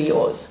exclusively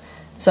yours.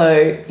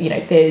 So,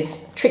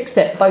 there's tricks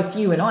that both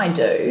you and I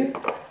do.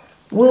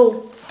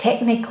 We'll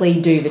technically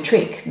do the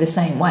trick the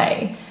same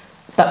way,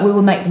 but we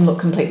will make them look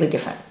completely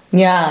different.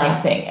 Yeah. Same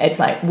thing. It's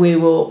like we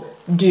will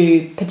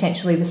do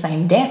potentially the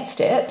same dance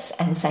steps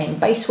and same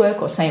bass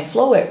work or same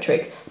floor work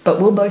trick,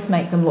 but we'll both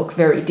make them look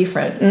very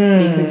different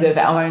because of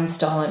our own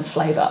style and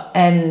flavour.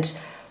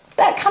 And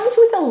that comes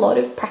with a lot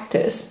of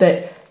practice,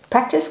 but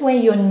practice where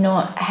you're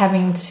not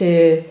having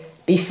to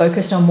be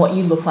focused on what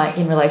you look like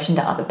in relation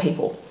to other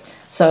people.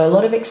 So a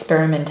lot of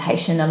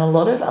experimentation and a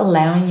lot of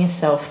allowing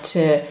yourself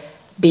to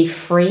be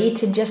free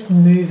to just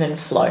move and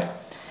flow.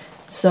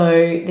 So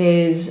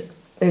there's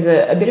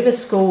a bit of a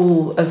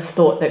school of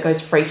thought that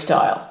goes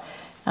freestyle.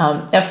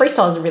 Now,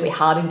 freestyle is a really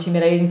hard,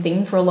 intimidating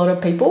thing for a lot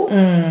of people.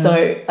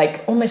 So,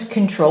 like, almost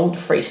controlled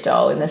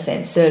freestyle in the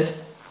sense of,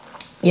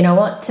 you know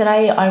what,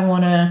 today I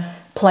want to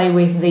play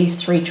with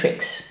these 3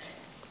 tricks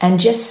and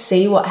just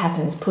see what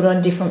happens. Put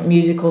on different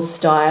musical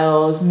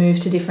styles, move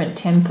to different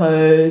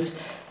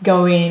tempos,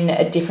 go in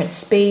at different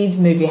speeds,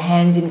 move your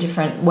hands in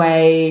different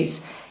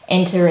ways,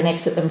 enter and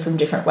exit them from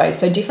different ways.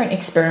 So different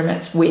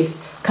experiments with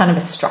kind of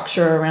a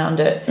structure around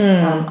it,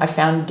 I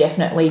found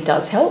definitely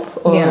does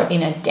help. Or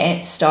in a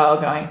dance style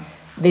going,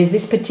 there's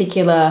this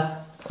particular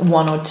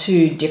 1 or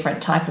 2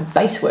 different type of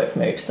bass work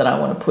moves that I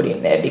want to put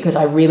in there because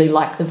I really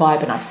like the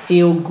vibe and I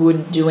feel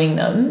good doing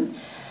them.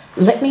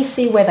 Let me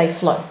see where they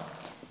flow.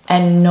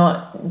 And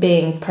not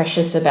being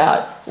precious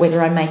about whether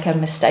I make a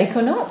mistake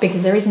or not,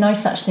 because there is no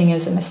such thing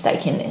as a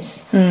mistake in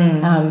this.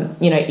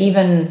 You know,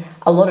 even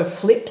a lot of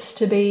flips,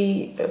 to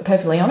be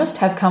perfectly honest,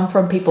 have come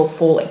from people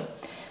falling.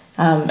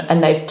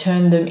 And they've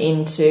turned them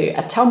into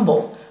a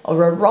tumble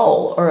or a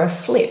roll or a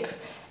flip,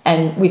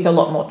 and with a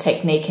lot more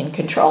technique and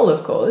control,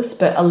 of course.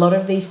 But a lot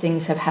of these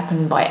things have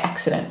happened by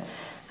accident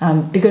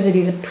because it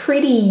is a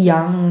pretty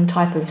young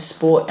type of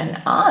sport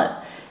and art.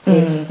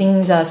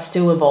 Things are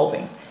still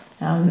evolving.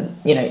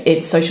 You know,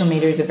 social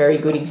media is a very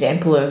good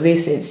example of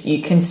this.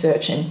 You can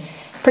search and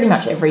pretty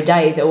much every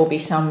day there will be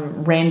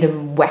some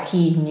random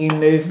wacky new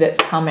move that's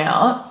come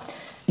out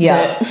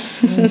that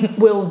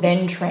will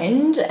then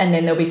trend, and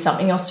then there'll be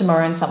something else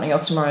tomorrow and something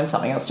else tomorrow and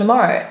something else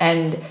tomorrow.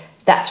 And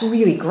that's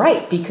really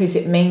great because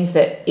it means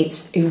that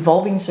it's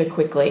evolving so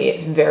quickly.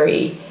 It's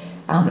very,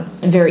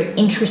 very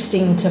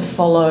interesting to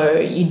follow.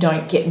 You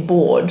don't get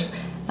bored.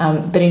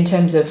 But in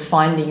terms of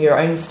finding your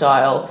own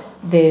style,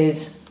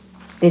 there's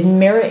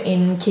merit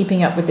in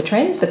keeping up with the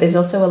trends, but there's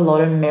also a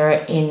lot of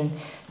merit in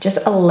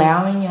just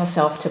allowing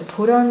yourself to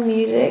put on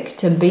music,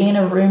 to be in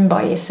a room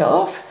by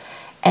yourself,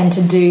 and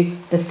to do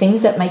the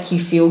things that make you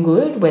feel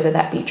good, whether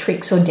that be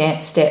tricks or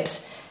dance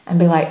steps, and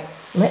be like,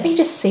 let me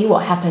just see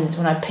what happens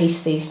when I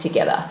piece these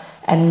together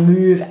and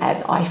move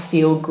as I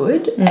feel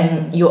good.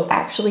 And you'll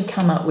actually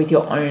come up with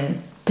your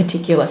own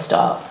particular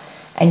style.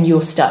 And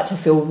you'll start to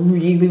feel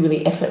really,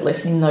 really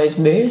effortless in those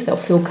moves. They'll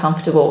feel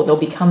comfortable. They'll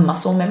become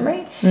muscle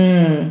memory.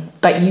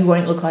 But you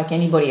won't look like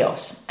anybody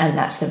else. And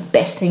that's the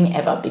best thing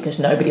ever because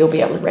nobody will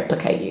be able to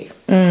replicate you.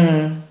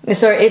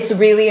 So it's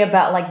really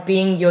about, like,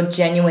 being your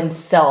genuine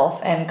self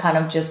and kind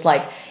of just,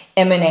 like,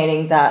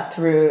 emanating that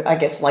through, I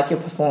guess, like, your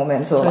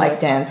performance or, like,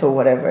 dance or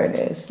whatever it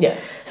is. Yeah.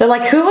 So,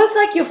 like, who was,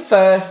 like, your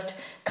first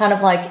kind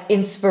of, like,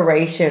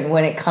 inspiration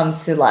when it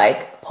comes to,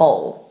 like,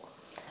 pole?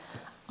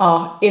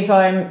 Oh, if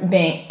I'm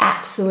being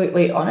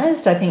absolutely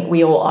honest, I think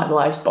we all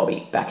idolised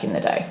Bobby back in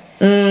the day.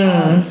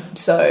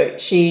 So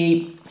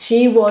she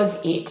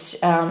was it.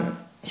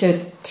 She was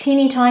a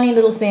teeny tiny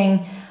little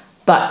thing,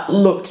 but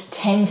looked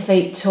 10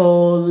 feet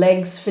tall,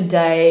 legs for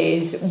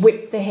days,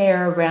 whipped the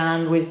hair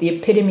around, was the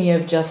epitome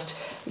of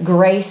just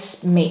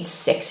grace meets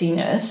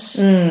sexiness.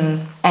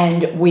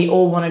 And we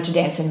all wanted to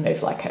dance and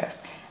move like her.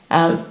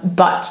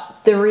 But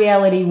the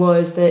reality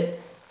was that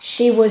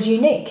she was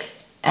unique.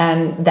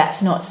 And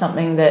that's not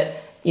something that,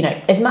 you know,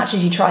 as much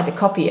as you tried to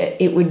copy it,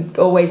 it would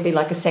always be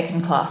like a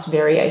second-class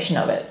variation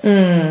of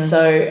it.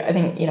 So I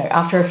think, you know,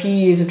 after a few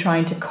years of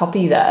trying to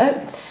copy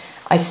that,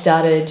 I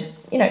started,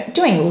 you know,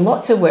 doing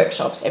lots of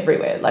workshops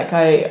everywhere. Like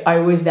I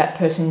was that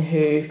person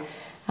who,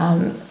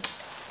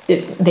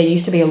 there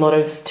used to be a lot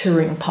of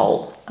touring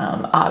pole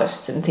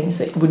artists and things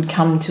that would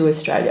come to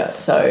Australia.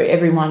 So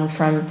everyone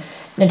from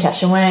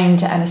Natasha Wang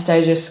to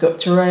Anastasia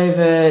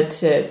Skopturova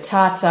to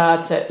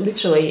Tata to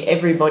literally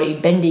everybody,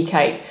 Bendy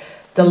Kate,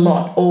 the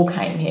lot all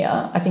came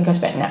here. I think I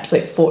spent an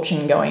absolute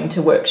fortune going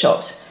to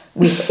workshops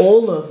with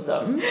all of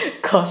them.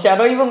 Gosh, I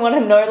don't even want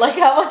to know, like,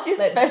 how much you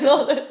spent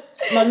on this.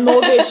 My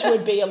mortgage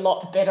would be a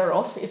lot better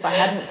off if I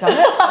hadn't done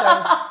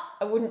it.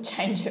 I wouldn't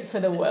change it for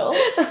the world.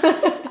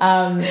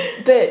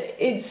 But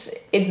it's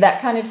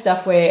that kind of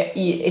stuff where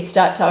it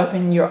starts to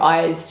open your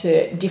eyes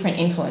to different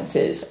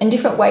influences and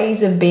different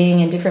ways of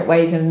being and different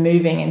ways of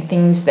moving and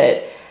things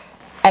that,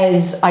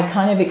 as I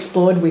kind of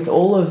explored with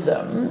all of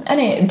them,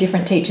 and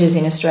different teachers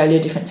in Australia,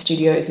 different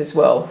studios as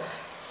well,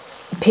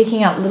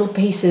 picking up little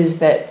pieces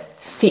that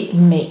fit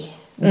me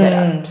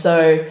better.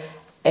 So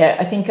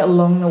I think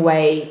along the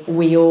way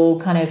we all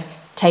kind of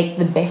take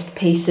the best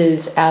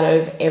pieces out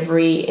of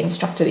every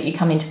instructor that you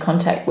come into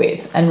contact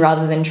with, and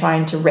rather than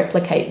trying to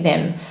replicate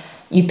them,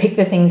 you pick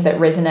the things that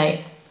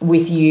resonate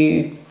with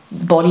you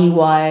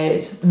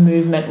body-wise,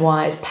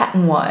 movement-wise,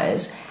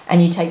 pattern-wise,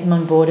 and you take them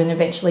on board, and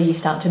eventually you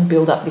start to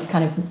build up this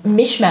kind of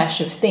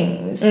mishmash of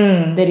things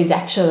that is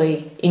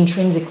actually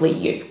intrinsically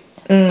you,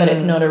 but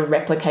it's not a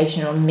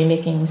replication or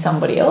mimicking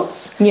somebody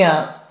else.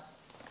 Yeah.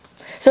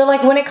 So,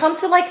 like, when it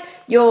comes to, like,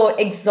 your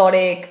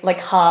exotic, like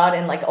hard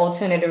and like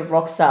alternative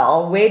rock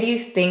style, where do you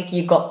think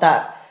you got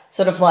that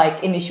sort of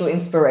like initial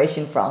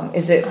inspiration from?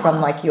 Is it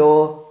from like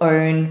your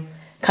own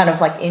kind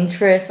of like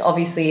interest?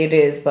 Obviously it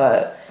is,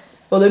 but...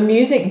 Well, the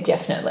music,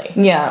 definitely.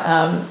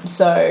 Yeah.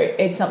 So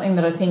it's something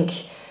that I think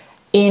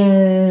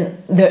in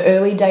the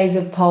early days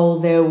of pole,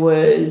 there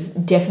was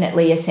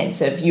definitely a sense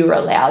of you were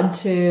allowed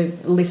to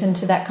listen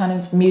to that kind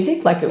of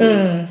music. Like it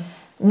was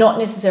not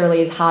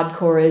necessarily as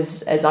hardcore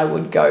as I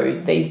would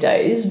go these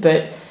days,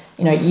 but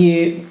you know,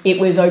 it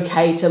was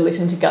okay to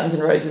listen to Guns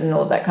N' Roses and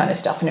all of that kind of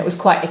stuff, and it was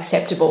quite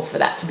acceptable for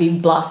that to be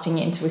blasting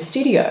into a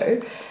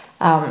studio,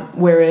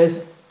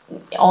 whereas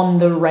on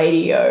the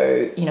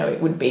radio, you know, it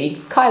would be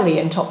Kylie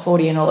and Top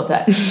 40 and all of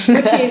that,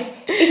 which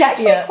is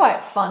actually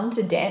quite fun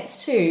to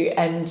dance to.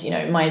 And, you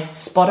know, my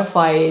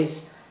Spotify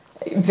is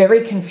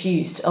very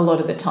confused a lot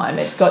of the time.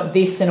 It's got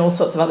this and all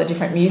sorts of other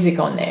different music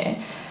on there.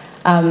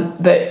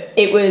 But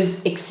it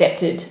was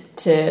accepted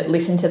to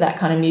listen to that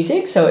kind of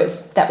music. So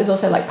that was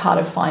also like part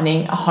of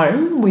finding a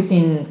home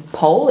within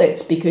pole.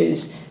 It's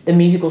because the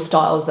musical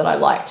styles that I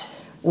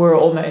liked were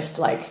almost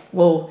like,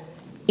 well,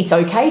 it's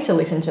okay to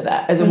listen to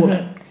that as a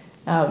woman.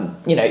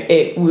 You know,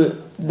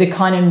 the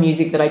kind of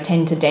music that I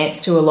tend to dance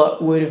to a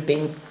lot would have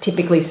been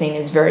typically seen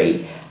as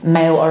very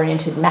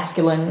male-oriented,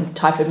 masculine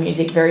type of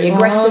music, very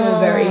aggressive,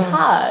 very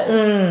hard.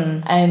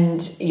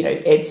 And, you know,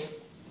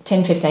 it's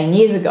 10, 15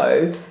 years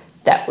ago,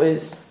 that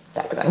was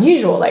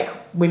unusual. Like,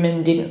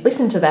 women didn't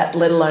listen to that,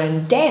 let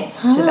alone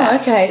dance to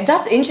that. Okay,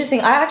 that's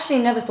interesting. I actually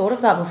never thought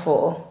of that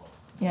before.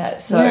 Yeah,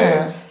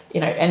 so,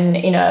 you know, and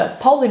in a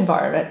pole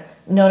environment,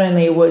 not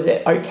only was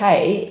it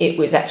okay, it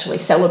was actually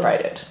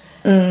celebrated.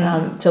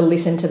 To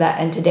listen to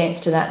that and to dance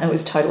to that, and it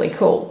was totally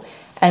cool.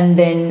 And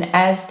then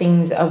as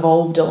things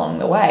evolved along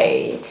the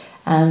way,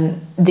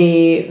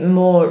 the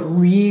more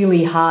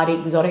really hard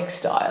exotic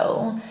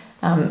style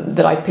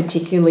that I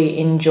particularly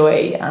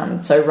enjoy,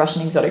 so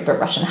Russian exotic but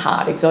Russian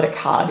hard, exotic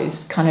hard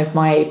is kind of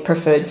my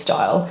preferred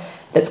style,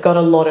 that's got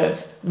a lot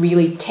of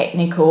really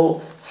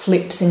technical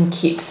flips and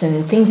kips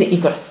and things that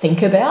you've got to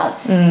think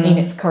about in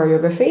its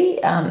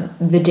choreography.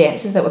 The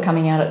dancers that were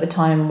coming out at the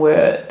time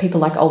were people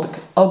like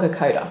Olga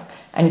Koda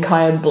and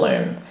Kaya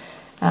Bloom,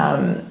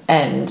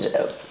 and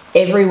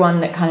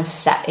everyone that kind of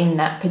sat in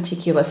that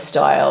particular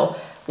style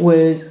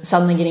was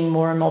suddenly getting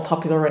more and more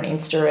popular on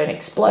Insta and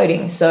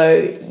exploding.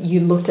 So you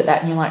looked at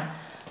that and you're like,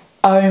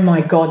 oh my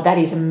God, that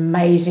is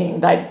amazing.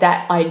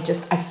 That I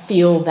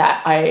feel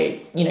that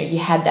you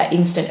had that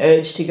instant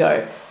urge to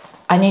go,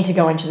 I need to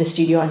go into the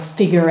studio and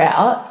figure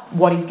out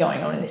what is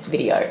going on in this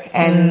video.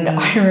 And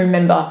I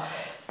remember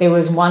there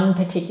was one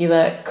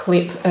particular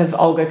clip of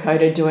Olga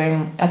Koda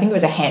doing, I think it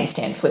was a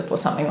handstand flip or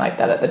something like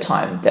that at the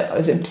time, that I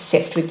was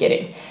obsessed with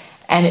getting.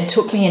 And it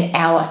took me an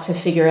hour to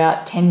figure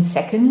out 10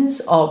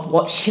 seconds of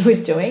what she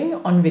was doing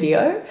on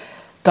video.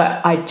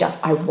 But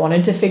I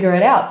wanted to figure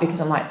it out because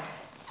I'm like,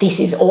 this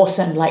is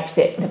awesome. Like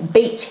the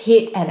beats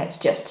hit and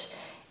it's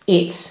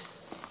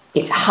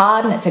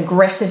hard and it's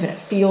aggressive and it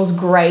feels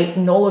great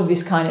and all of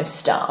this kind of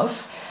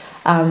stuff.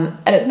 And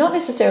it's not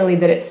necessarily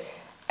that it's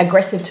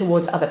aggressive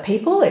towards other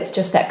people, it's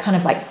just that kind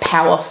of like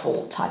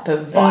powerful type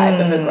of vibe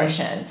of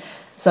aggression.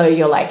 So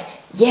you're like,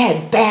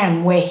 yeah,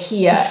 bam, we're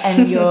here.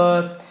 And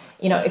you're,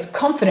 you know, it's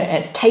confident and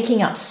it's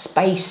taking up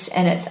space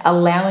and it's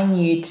allowing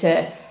you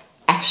to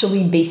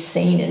actually be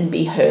seen and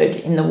be heard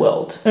in the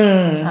world.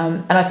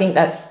 And I think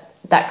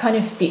that kind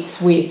of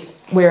fits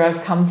with where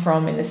I've come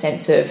from in the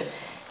sense of,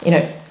 you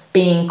know,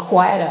 being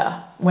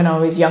quieter when I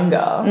was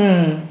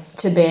younger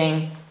to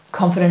being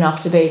confident enough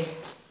to be,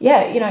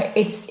 yeah, you know,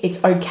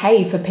 it's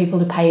okay for people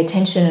to pay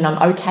attention and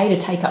I'm okay to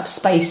take up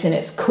space and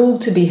it's cool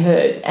to be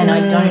heard and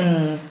I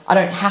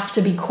don't have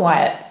to be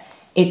quiet.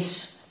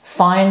 It's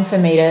fine for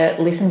me to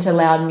listen to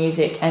loud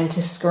music and to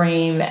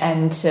scream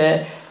and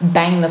to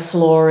bang the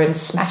floor and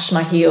smash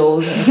my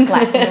heels and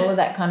clap and all of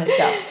that kind of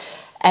stuff.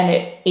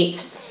 And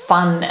it's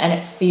fun and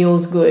it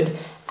feels good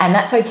and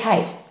that's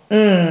okay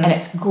and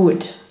it's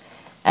good.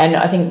 And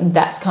I think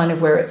that's kind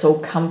of where it's all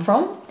come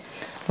from.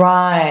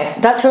 Right.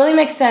 That totally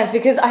makes sense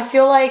because I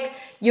feel like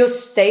your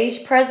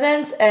stage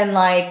presence and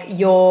like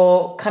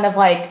your kind of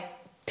like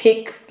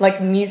pick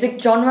like music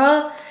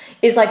genre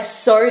is like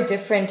so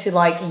different to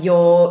like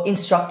your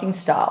instructing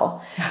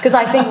style. Because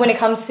I think when it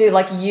comes to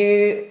like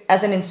you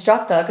as an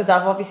instructor, because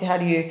I've obviously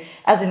had you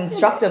as an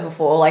instructor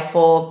before, like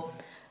for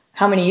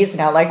how many years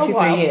now? Like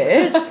 2-3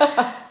 years.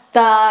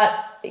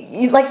 That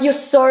like you're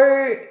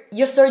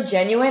so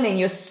genuine and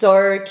you're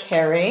so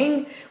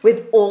caring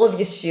with all of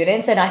your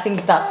students, and I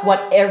think that's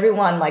what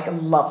everyone like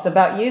loves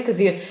about you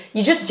because you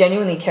just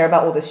genuinely care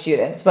about all the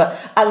students. But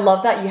I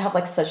love that you have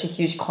like such a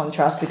huge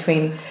contrast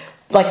between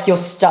like your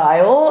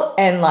style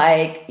and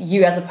like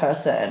you as a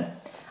person.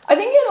 I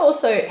think it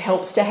also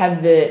helps to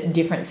have the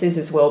differences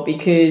as well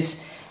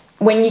because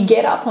when you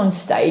get up on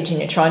stage and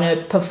you're trying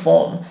to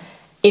perform,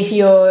 if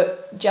you're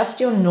just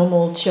your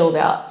normal chilled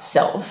out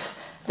self,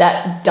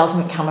 that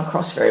doesn't come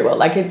across very well.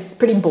 Like it's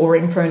pretty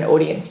boring for an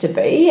audience to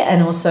be,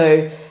 and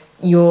also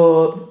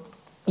you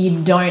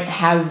don't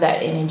have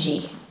that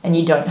energy and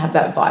you don't have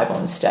that vibe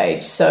on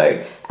stage.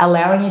 So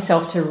allowing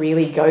yourself to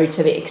really go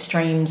to the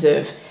extremes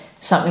of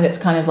something that's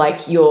kind of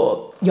like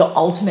your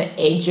ultimate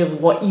edge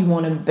of what you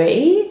want to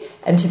be,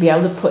 and to be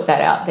able to put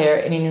that out there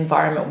in an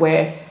environment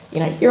where, you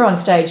know, you're on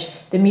stage,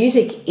 the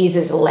music is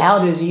as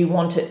loud as you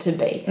want it to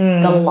be.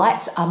 The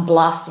lights are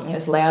blasting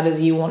as loud as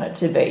you want it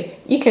to be.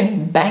 You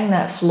can bang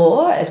that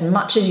floor as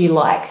much as you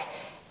like,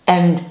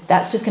 and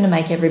that's just going to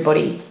make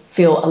everybody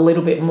feel a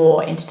little bit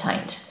more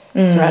entertained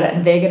throughout it.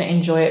 And they're going to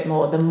enjoy it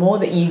more. The more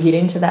that you get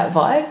into that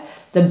vibe,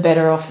 the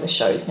better off the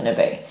show's going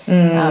to be.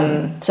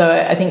 So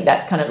I think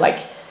that's kind of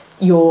like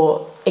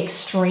your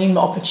extreme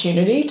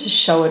opportunity to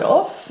show it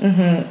off.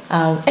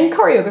 And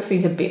choreography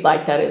is a bit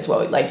like that as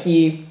well. Like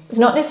it's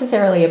not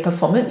necessarily a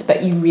performance,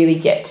 but you really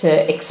get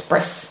to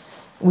express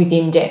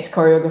within dance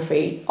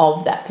choreography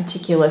of that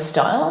particular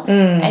style,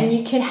 and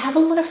you can have a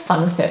lot of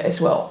fun with it as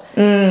well.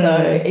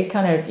 So it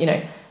kind of, you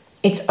know,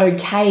 it's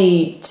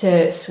okay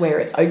to swear,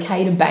 it's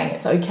okay to bang,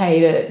 it's okay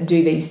to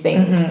do these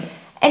things.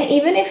 And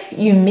even if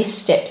you miss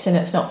steps and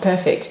it's not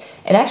perfect,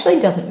 it actually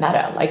doesn't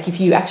matter. Like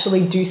if you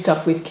actually do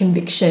stuff with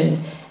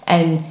conviction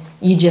and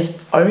you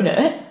just own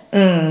it,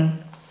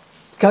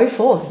 go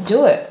forth,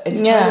 do it.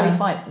 It's totally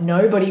fine.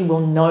 Nobody will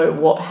know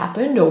what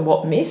happened or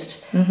what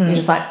missed. You're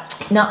just like,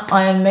 no,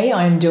 I am me,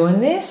 I am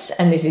doing this,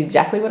 and this is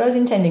exactly what I was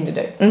intending to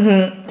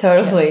do.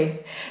 Totally. Yeah.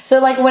 So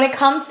like when it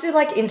comes to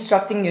like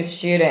instructing your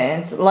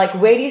students, like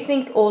where do you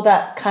think all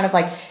that kind of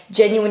like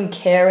genuine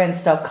care and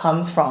stuff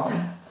comes from?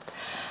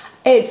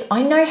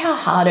 I know how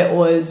hard it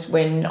was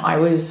when I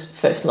was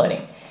first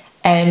learning,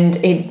 and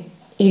it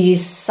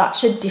is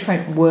such a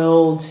different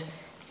world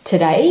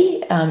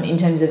today in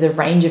terms of the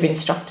range of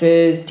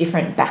instructors,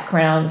 different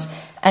backgrounds,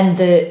 and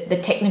the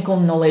technical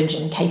knowledge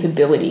and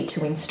capability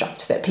to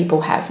instruct that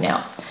people have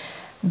now.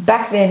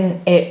 Back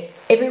then,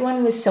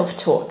 everyone was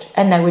self-taught,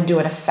 and they were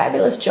doing a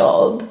fabulous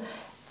job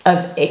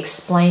of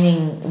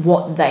explaining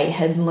what they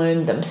had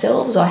learned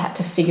themselves or had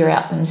to figure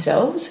out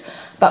themselves.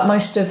 But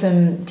most of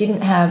them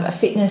didn't have a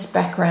fitness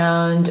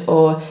background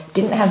or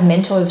didn't have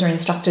mentors or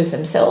instructors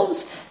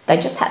themselves. They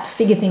just had to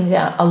figure things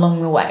out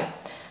along the way.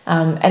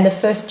 And the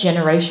first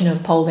generation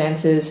of pole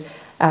dancers,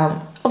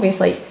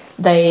 obviously,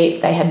 they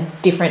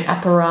had different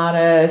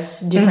apparatus,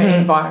 different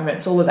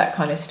environments, all of that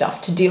kind of stuff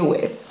to deal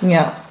with.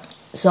 Yeah.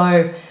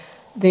 So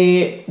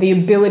the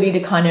ability to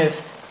kind of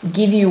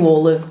give you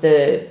all of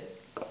the,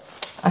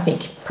 I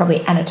think,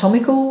 probably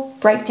anatomical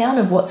breakdown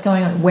of what's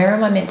going on. Where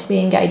am I meant to be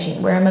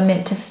engaging? Where am I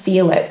meant to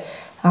feel it?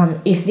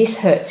 If this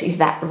hurts, is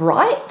that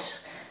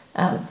right?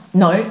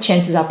 No,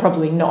 chances are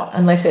probably not,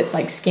 unless it's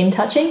like skin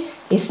touching.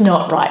 It's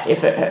not right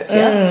if it hurts.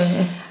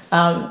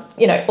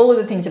 You know, all of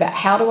the things about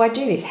how do I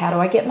do this? How do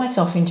I get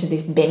myself into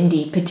this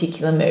bendy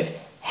particular move?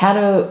 How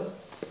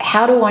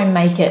do I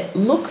make it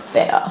look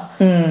better?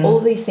 All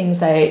of these things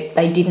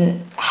they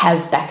didn't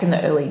have back in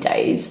the early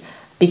days,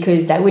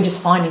 because they were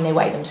just finding their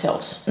way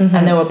themselves,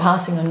 and they were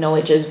passing on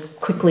knowledge as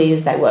quickly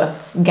as they were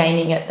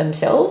gaining it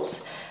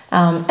themselves.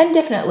 And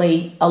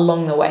definitely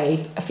along the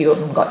way, a few of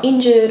them got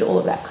injured, all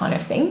of that kind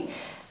of thing.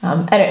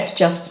 And it's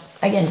just,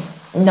 again,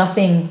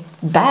 nothing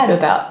bad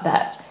about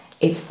that.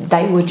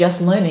 They were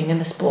just learning, and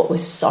the sport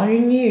was so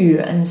new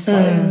and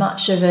so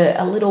much of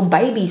a little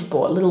baby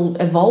sport, a little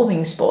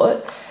evolving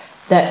sport,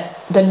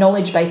 that the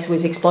knowledge base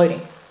was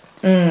exploding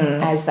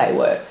as they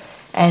were.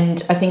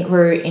 And I think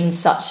we're in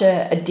such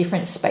a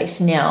different space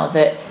now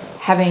that,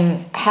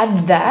 having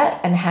had that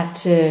and had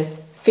to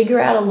figure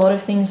out a lot of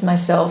things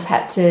myself,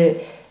 had to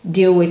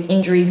deal with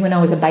injuries when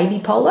I was a baby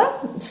poler.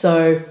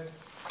 So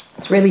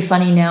it's really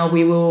funny now,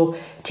 we will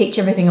teach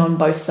everything on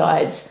both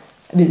sides.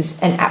 It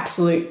is an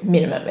absolute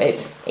minimum.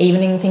 It's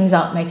evening things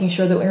up, making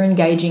sure that we're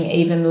engaging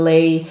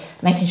evenly,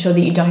 making sure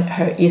that you don't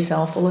hurt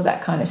yourself, all of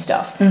that kind of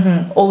stuff.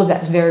 All of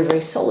that's very,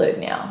 very solid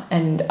now.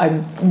 And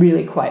I'm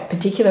really quite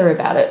particular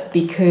about it,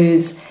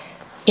 because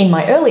in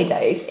my early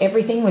days,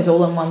 everything was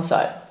all on one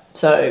side.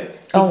 So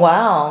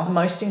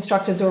most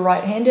instructors were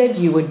right-handed.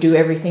 You would do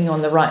everything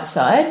on the right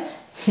side,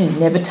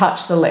 never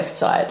touch the left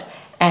side.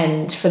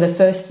 And for the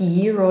first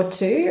year or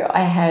two,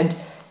 I had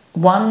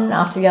one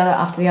after the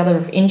other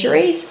of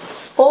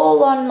injuries,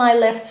 all on my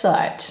left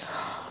side.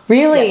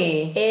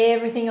 Really? Yeah,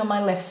 everything on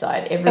my left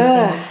side.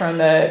 Everything from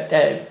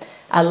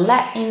a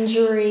lat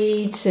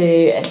injury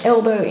to an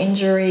elbow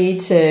injury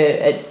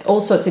to all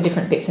sorts of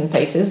different bits and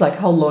pieces, like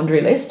a whole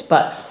laundry list,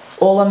 but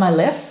all on my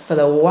left, for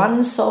the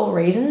one sole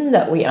reason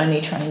that we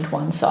only trained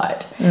one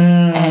side.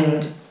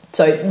 And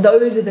so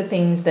those are the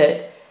things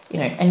that, you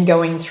know, and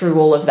going through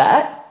all of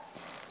that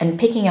and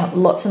picking up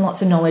lots and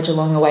lots of knowledge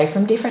along the way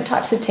from different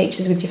types of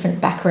teachers with different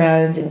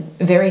backgrounds and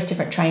various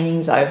different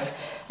trainings I've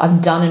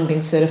done and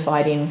been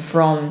certified in,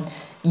 from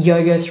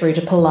yoga through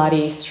to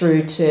Pilates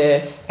through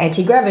to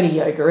anti-gravity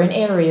yoga and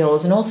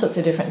aerials and all sorts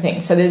of different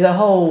things. So there's a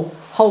whole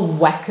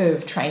whack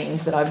of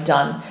trainings that I've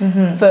done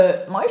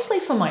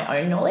mostly for my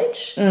own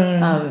knowledge,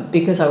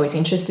 because I was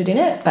interested in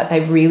it, but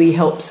they've really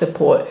helped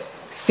support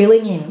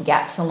filling in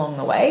gaps along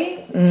the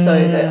way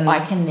so that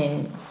I can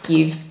then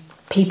give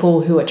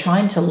people who are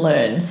trying to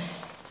learn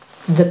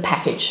the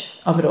package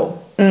of it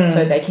all,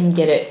 so they can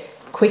get it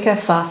quicker,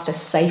 faster,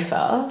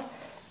 safer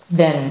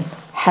than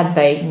had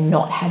they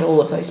not had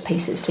all of those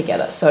pieces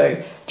together. So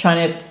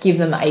trying to give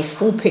them a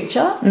full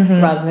picture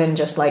rather than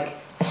just like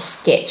a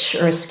sketch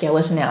or a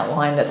skeleton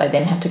outline that they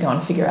then have to go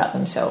and figure out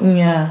themselves.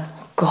 Yeah.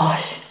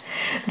 Gosh.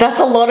 That's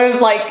a lot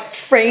of like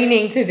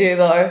training to do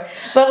though.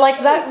 But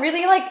like that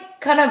really like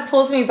kind of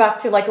pulls me back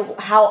to like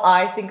how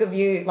I think of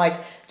you, like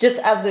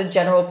just as a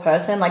general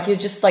person. Like you're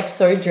just like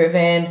so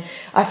driven.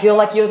 I feel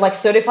like you're like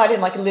certified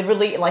in like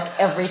literally like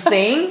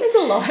everything. There's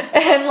a lot.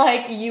 And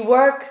like you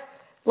work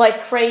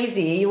like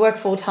crazy. You work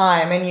full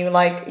time, and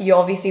you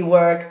obviously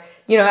work,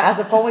 you know, as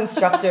a pole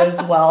instructor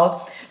as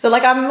well. So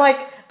like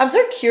I'm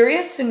so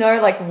curious to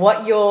know like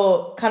what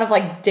your kind of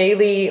like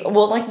daily,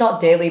 well, like not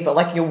daily, but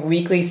like your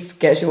weekly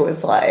schedule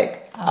is like.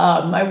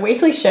 My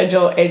weekly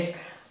schedule,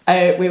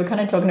 we were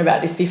kind of talking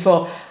about this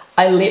before.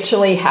 I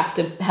literally have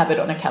to have it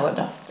on a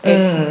calendar.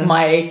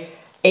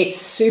 It's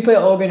super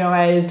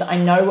organized. I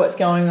know what's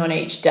going on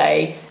each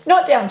day,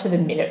 not down to the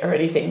minute or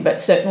anything, but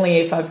certainly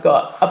if I've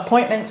got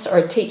appointments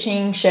or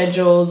teaching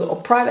schedules or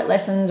private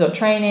lessons or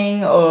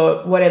training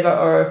or whatever,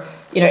 or,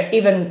 you know,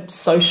 even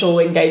social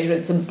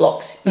engagements and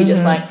blocks, you're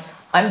just like,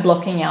 I'm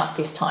blocking out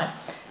this time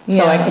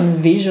so I can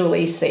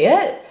visually see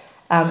it.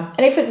 And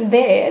if it's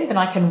there, then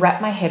I can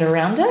wrap my head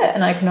around it,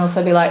 and I can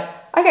also be like,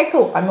 okay,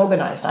 cool, I'm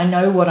organized. I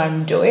know what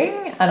I'm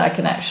doing, and I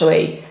can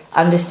actually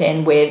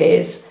understand where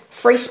there's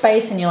free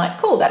space, and you're like,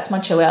 cool, that's my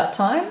chill out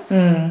time.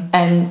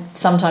 And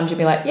sometimes you'll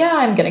be like, yeah,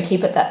 I'm going to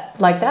keep it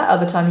like that.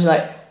 Other times you're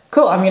like,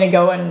 cool, I'm going to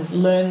go and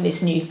learn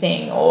this new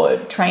thing or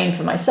train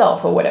for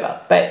myself or whatever.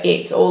 But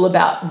it's all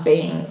about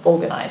being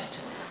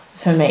organized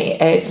for me.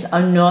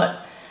 I'm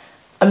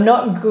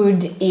not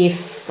good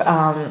if,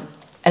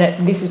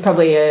 this is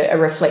probably a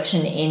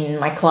reflection in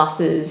my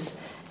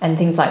classes and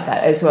things like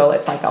that as well.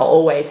 It's like I'll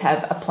always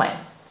have a plan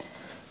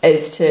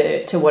as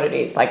to what it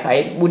is. Like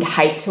I would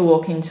hate to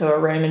walk into a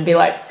room and be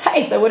like,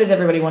 hey, so what does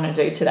everybody want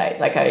to do today?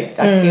 Like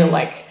I feel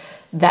like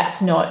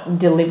that's not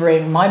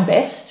delivering my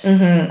best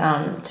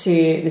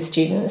to the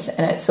students,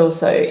 and it's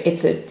also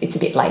it's a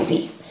bit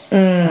lazy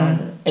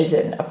as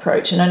an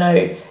approach. And I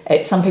know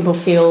some people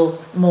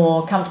feel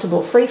more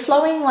comfortable free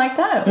flowing like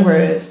that,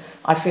 whereas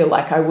I feel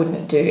like I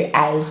wouldn't do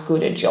as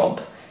good a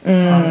job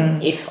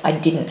if I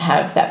didn't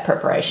have that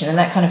preparation, and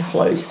that kind of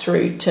flows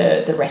through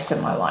to the rest of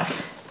my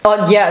life.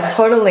 Oh yeah,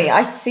 totally.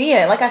 I see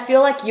it. Like I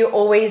feel like you're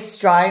always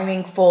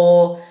striving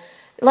for,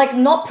 like,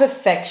 not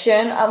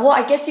perfection. Well,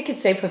 I guess you could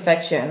say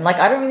perfection. Like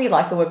I don't really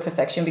like the word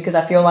perfection because I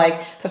feel like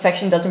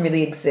perfection doesn't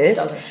really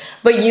exist.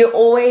 But you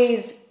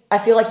always, I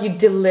feel like you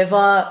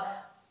deliver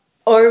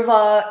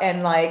over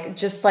and like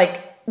just like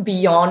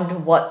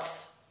beyond what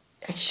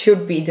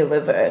should be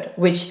delivered,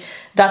 which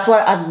that's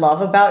what I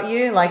love about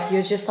you. Like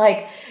you're just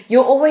like,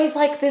 you're always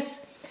like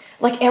this.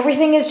 Like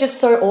everything is just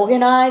so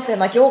organized, and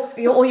like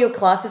all your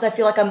classes, I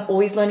feel like I'm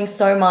always learning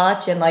so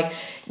much, and like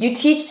you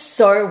teach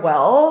so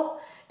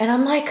well, and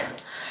I'm like,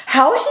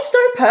 how is she so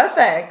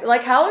perfect?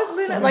 Like how is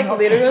So like not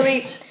literally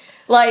perfect.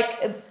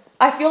 like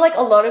I feel like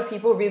a lot of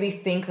people really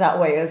think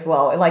that way as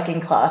well. Like in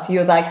class,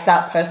 you're like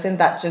that person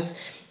that just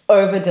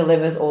over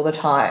delivers all the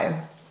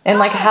time, and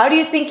like how do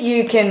you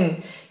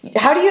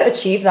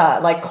achieve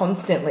that like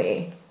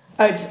constantly?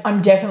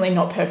 I'm definitely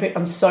not perfect.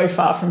 I'm so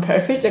far from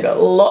perfect. I've got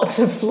lots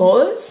of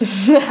flaws.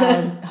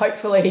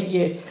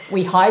 Hopefully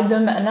we hide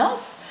them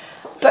enough.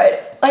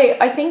 But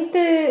I think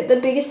the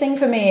biggest thing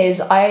for me is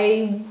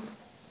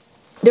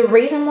the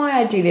reason why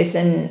I do this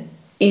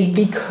is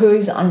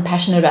because I'm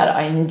passionate about it.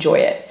 I enjoy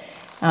it.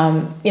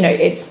 You know,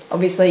 it's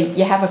obviously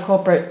you have a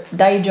corporate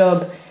day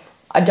job.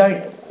 I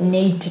don't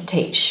need to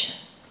teach,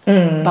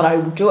 but I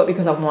do it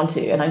because I want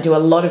to, and I do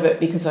a lot of it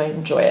because I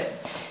enjoy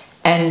it.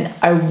 And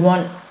I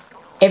want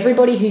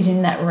everybody who's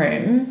in that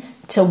room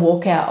to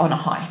walk out on a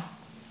high.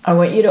 I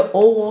want you to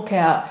all walk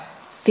out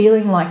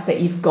feeling like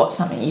that you've got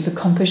something, you've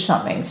accomplished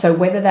something. So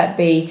whether that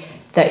be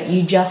that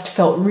you just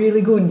felt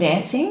really good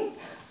dancing,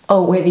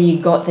 or whether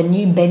you got the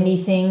new bendy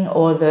thing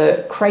or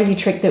the crazy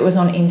trick that was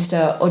on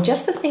Insta, or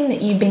just the thing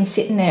that you've been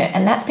sitting there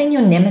and that's been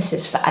your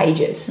nemesis for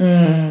ages.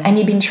 And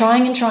you've been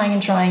trying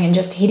and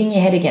just hitting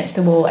your head against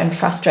the wall and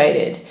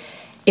frustrated.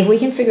 If we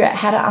can figure out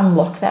how to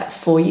unlock that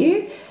for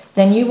you,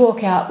 then you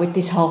walk out with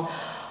this whole,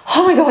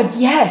 oh my God,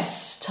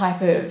 yes,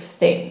 type of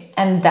thing.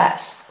 And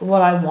that's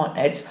what I want.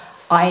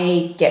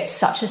 I get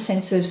such a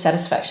sense of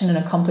satisfaction and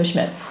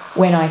accomplishment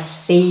when I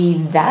see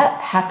that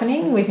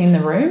happening within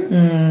the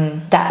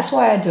room. That's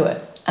why I do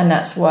it. And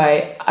that's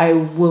why I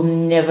will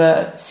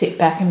never sit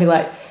back and be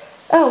like,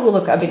 oh, well,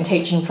 look, I've been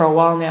teaching for a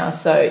while now,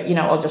 so, you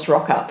know, I'll just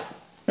rock up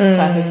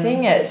type of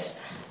thing.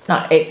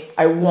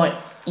 I want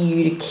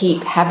you to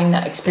keep having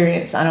that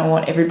experience, and I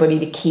want everybody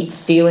to keep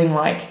feeling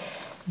like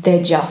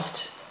they're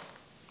just,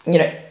 you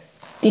know,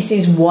 this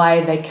is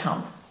why they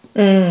come.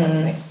 Type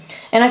of thing.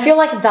 And I feel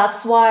like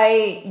that's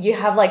why you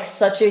have like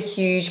such a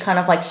huge kind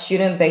of like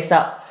student base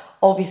that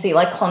obviously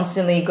like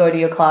constantly go to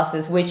your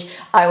classes, which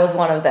I was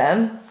one of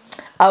them.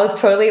 I was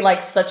totally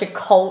like such a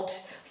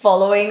cult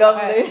following of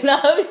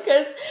Luna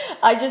because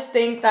I just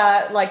think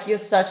that like you're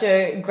such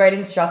a great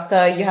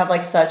instructor. You have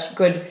like such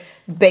good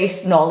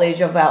base knowledge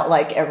about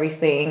like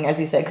everything, as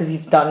you said, because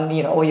you've done,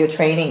 you know, all your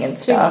training and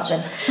stuff.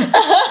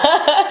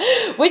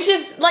 Which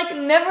is like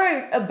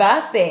never a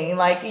bad thing.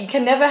 Like you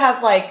can never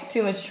have like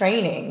too much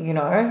training, you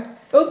know?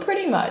 Well,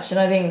 pretty much. And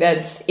I think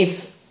that's,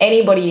 if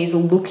anybody is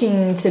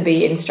looking to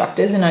be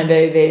instructors, and I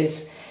know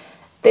there's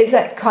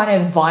that kind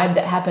of vibe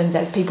that happens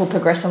as people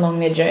progress along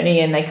their journey,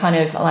 and they kind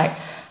of like,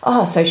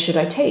 oh, so should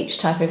I teach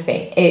type of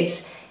thing.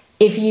 It's,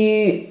 if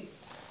you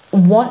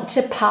want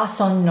to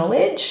pass on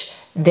knowledge,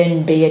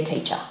 then be a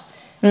teacher.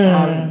 You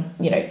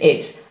know,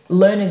 it's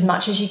learn as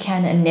much as you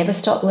can and never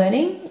stop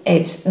learning.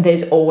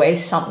 There's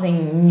always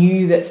something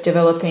new that's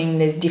developing.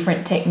 There's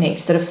different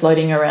techniques that are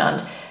floating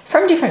around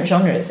from different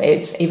genres.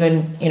 It's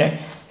even, you know,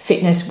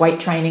 fitness, weight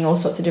training, all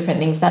sorts of different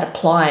things that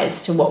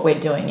applies to what we're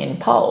doing in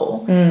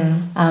pole.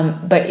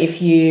 But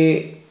if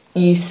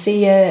you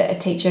see a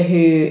teacher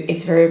who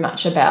it's very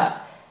much about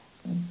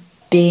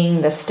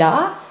being the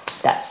star,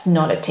 that's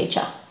not a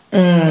teacher.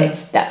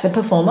 That's a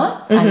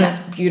performer, and that's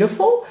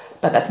beautiful,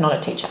 but that's not a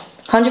teacher.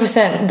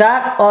 100%.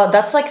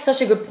 That's like such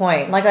a good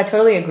point. Like I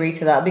totally agree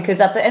to that, because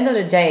at the end of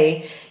the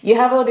day, you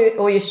have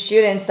all your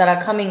students that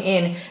are coming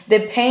in,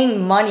 they're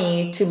paying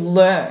money to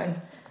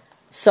learn.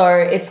 So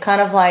it's kind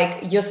of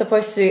like you're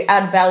supposed to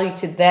add value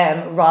to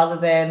them rather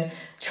than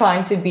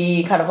trying to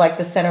be kind of like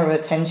the center of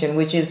attention,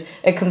 which is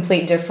a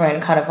complete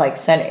different kind of like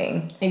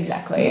setting.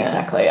 Exactly.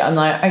 I'm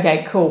like,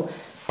 okay, cool.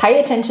 Pay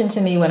attention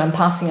to me when I'm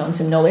passing on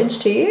some knowledge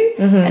to you.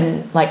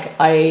 And like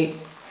I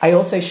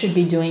also should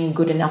be doing a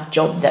good enough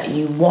job that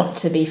you want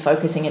to be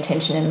focusing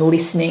attention and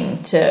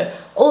listening to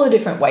all the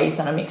different ways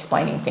that I'm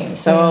explaining things.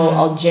 So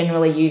I'll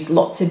generally use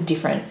lots of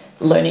different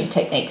learning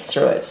techniques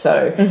through it.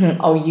 So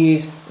I'll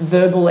use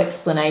verbal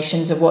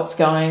explanations of what's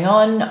going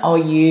on. I'll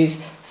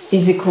use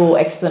physical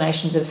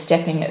explanations of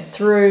stepping it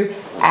through,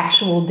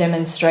 actual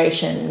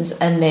demonstrations,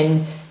 and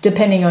then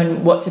depending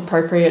on what's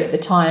appropriate at the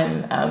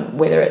time,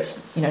 whether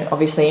it's, you know,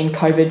 obviously in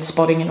COVID,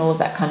 spotting and all of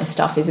that kind of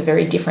stuff is a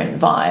very different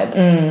vibe.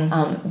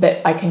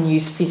 But I can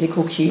use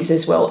physical cues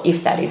as well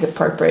if that is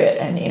appropriate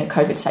and in a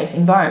COVID safe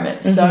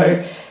environment.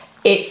 So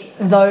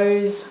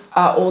those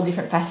are all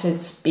different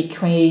facets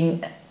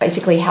between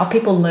basically how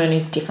people learn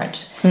is different.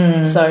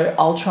 So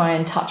I'll try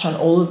and touch on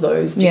all of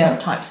those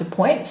different types of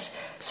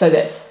points so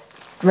that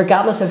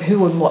regardless of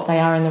who and what they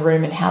are in the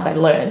room and how they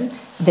learn,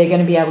 they're going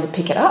to be able to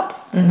pick it up.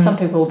 And some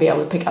people will be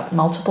able to pick up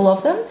multiple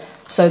of them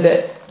so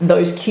that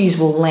those cues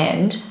will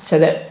land so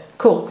that,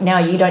 cool, now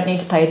you don't need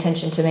to pay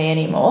attention to me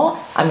anymore.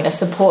 I'm going to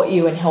support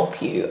you and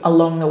help you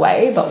along the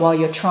way. But while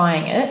you're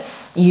trying it,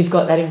 you've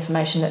got that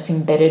information that's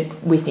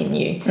embedded within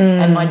you.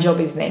 And my job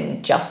is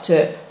then just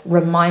to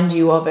remind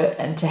you of it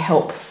and to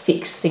help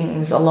fix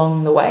things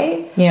along the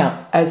way.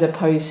 Yeah. As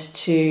opposed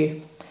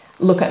to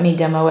look at me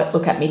demo it,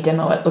 look at me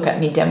demo it, look at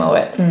me demo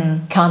it.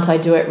 Can't I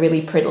do it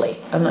really prettily?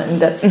 And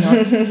that's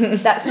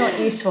not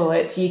useful.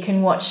 It's, you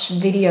can watch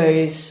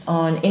videos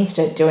on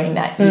Insta doing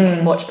that. You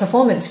can watch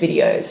performance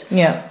videos.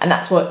 Yeah. And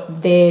that's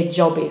what their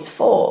job is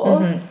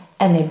for.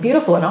 And they're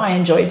beautiful, and I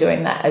enjoy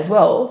doing that as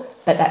well.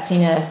 But that's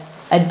in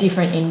a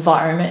different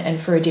environment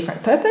and for a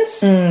different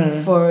purpose.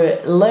 For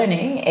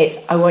learning, it's,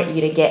 I want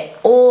you to get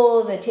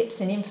all the tips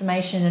and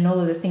information and all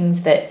of the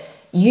things that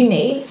you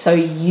need so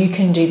you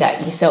can do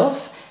that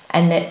yourself,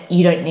 and that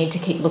you don't need to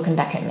keep looking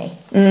back at me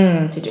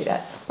to do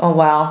that. Oh,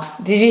 wow.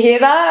 Did you hear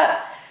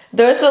that?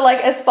 Those were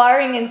like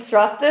aspiring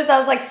instructors. That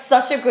was like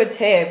such a good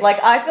tip.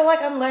 Like, I feel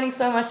like I'm learning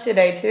so much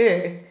today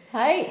too.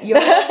 Hey, you're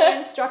the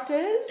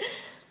instructors.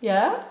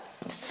 Yeah.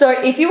 So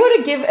if you were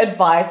to give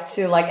advice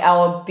to like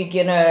our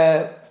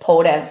beginner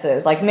pole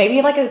dancers, like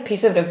maybe like a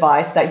piece of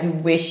advice that you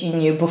wish you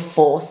knew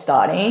before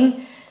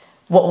starting,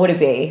 what would it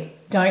be?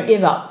 Don't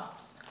give up.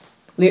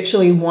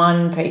 Literally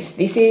one piece.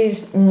 This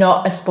is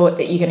not a sport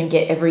that you're going to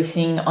get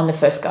everything on the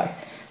first go.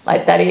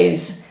 Like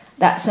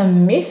that's a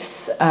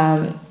myth.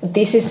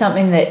 This is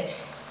something that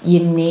you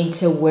need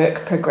to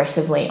work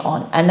progressively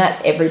on. And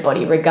that's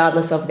everybody,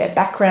 regardless of their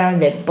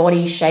background, their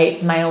body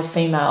shape, male,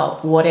 female,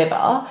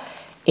 whatever.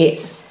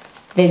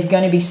 There's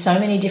going to be so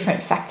many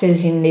different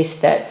factors in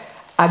this that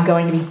are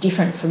going to be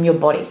different from your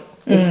body.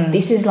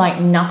 This is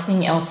like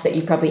nothing else that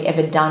you've probably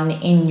ever done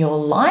in your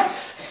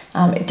life.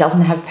 It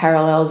doesn't have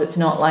parallels. It's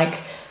not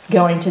like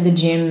going to the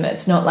gym.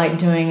 It's not like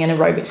doing an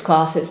aerobics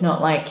class. It's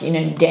not like, you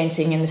know,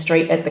 dancing in the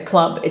street at the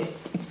club. It's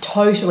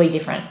totally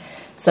different.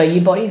 So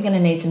your body's going to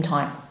need some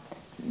time.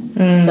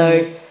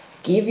 So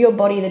give your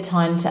body the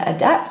time to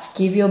adapt.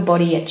 Give your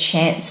body a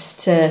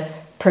chance to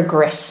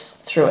progress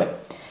through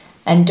it.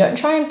 And don't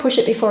try and push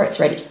it before it's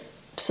ready.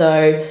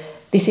 So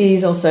this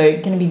is also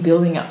going to be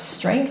building up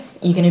strength.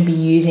 You're going to be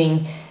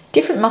using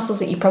different muscles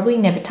that you probably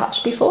never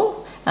touched before.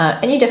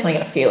 And you're definitely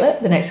going to feel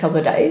it the next couple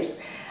of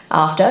days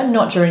after,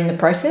 not during the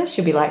process.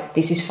 You'll be like,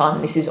 this is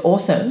fun, this is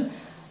awesome.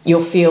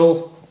 You'll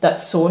feel that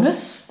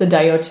soreness the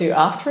day or two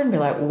after and be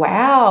like,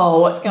 wow,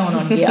 what's going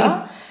on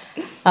here?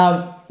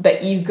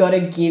 But you've got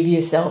to give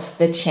yourself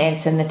the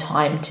chance and the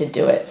time to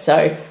do it.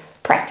 So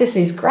practice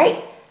is great,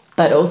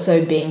 but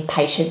also being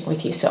patient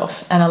with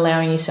yourself and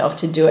allowing yourself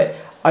to do it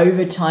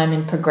over time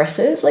and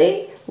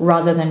progressively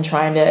rather than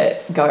trying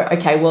to go,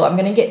 okay, well, I'm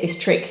going to get this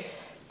trick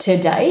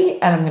today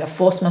and I'm going to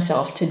force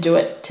myself to do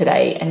it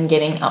today, and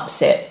getting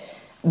upset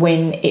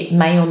when it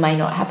may or may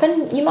not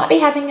happen. You might be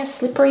having a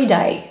slippery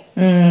day.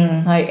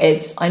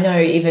 I know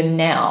even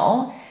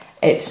now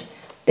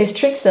there's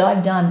tricks that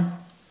I've done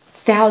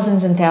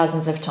thousands and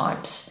thousands of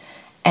times.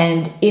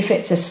 And if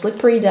it's a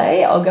slippery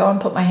day, I'll go and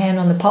put my hand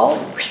on the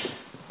pole,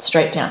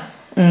 straight down.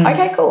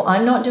 Okay, cool.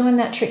 I'm not doing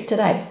that trick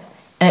today.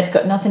 And it's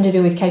got nothing to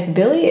do with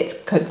capability. It's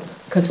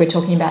because we're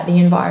talking about the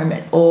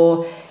environment,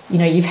 or,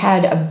 you've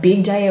had a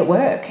big day at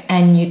work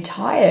and you're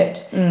tired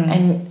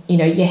and,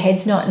 your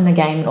head's not in the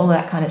game and all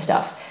that kind of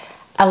stuff.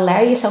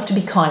 Allow yourself to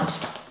be kind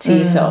to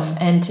yourself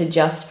and to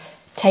just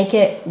take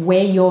it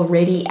where you're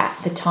ready at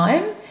the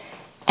time,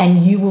 and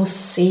you will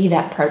see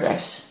that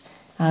progress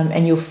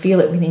and you'll feel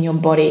it within your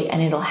body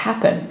and it'll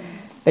happen.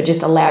 But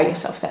just allow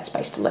yourself that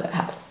space to let it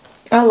happen.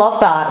 I love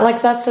that.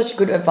 Like, that's such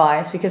good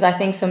advice, because I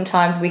think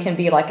sometimes we can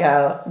be like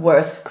a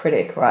worst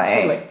critic,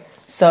 right? Totally.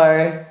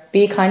 So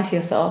be kind to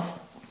yourself.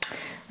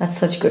 That's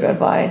such good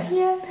advice.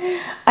 Yeah.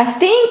 I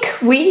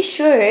think we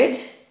should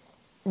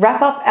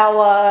wrap up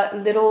our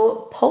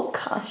little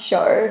podcast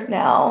show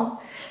now.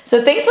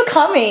 So thanks for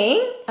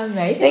coming.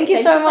 Amazing. Thank you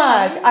so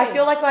much. having I me.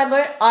 feel like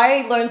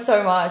I learned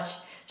so much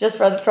just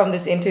from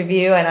this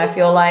interview, and I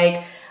feel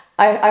like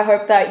I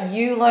hope that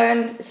you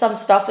learned some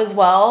stuff as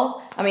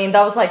well. I mean,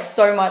 that was like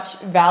so much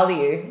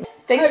value.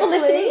 Thanks for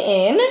listening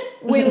in.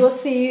 We will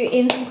see you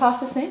in some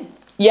classes soon.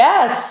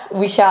 Yes,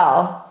 we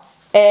shall.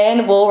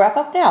 And we'll wrap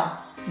up now.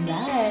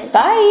 Bye.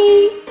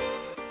 Bye.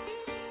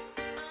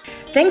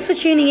 Thanks for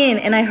tuning in,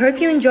 and I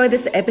hope you enjoyed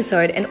this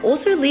episode and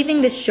also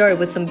leaving this show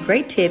with some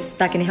great tips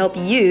that can help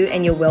you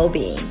and your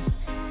well-being.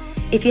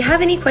 If you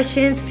have any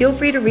questions, feel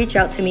free to reach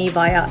out to me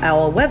via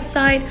our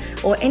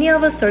website or any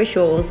other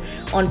socials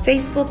on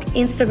Facebook,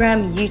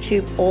 Instagram,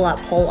 YouTube, all at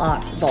Pole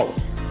Art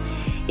Vault.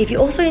 If you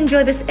also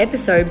enjoyed this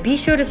episode, be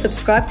sure to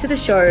subscribe to the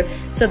show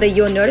so that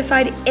you're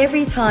notified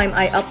every time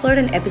I upload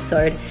an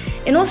episode.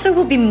 And also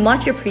will be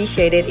much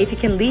appreciated if you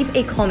can leave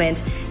a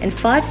comment and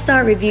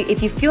 5-star review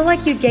if you feel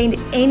like you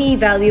gained any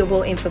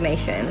valuable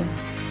information.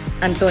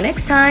 Until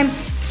next time,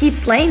 keep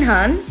slaying,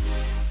 hun.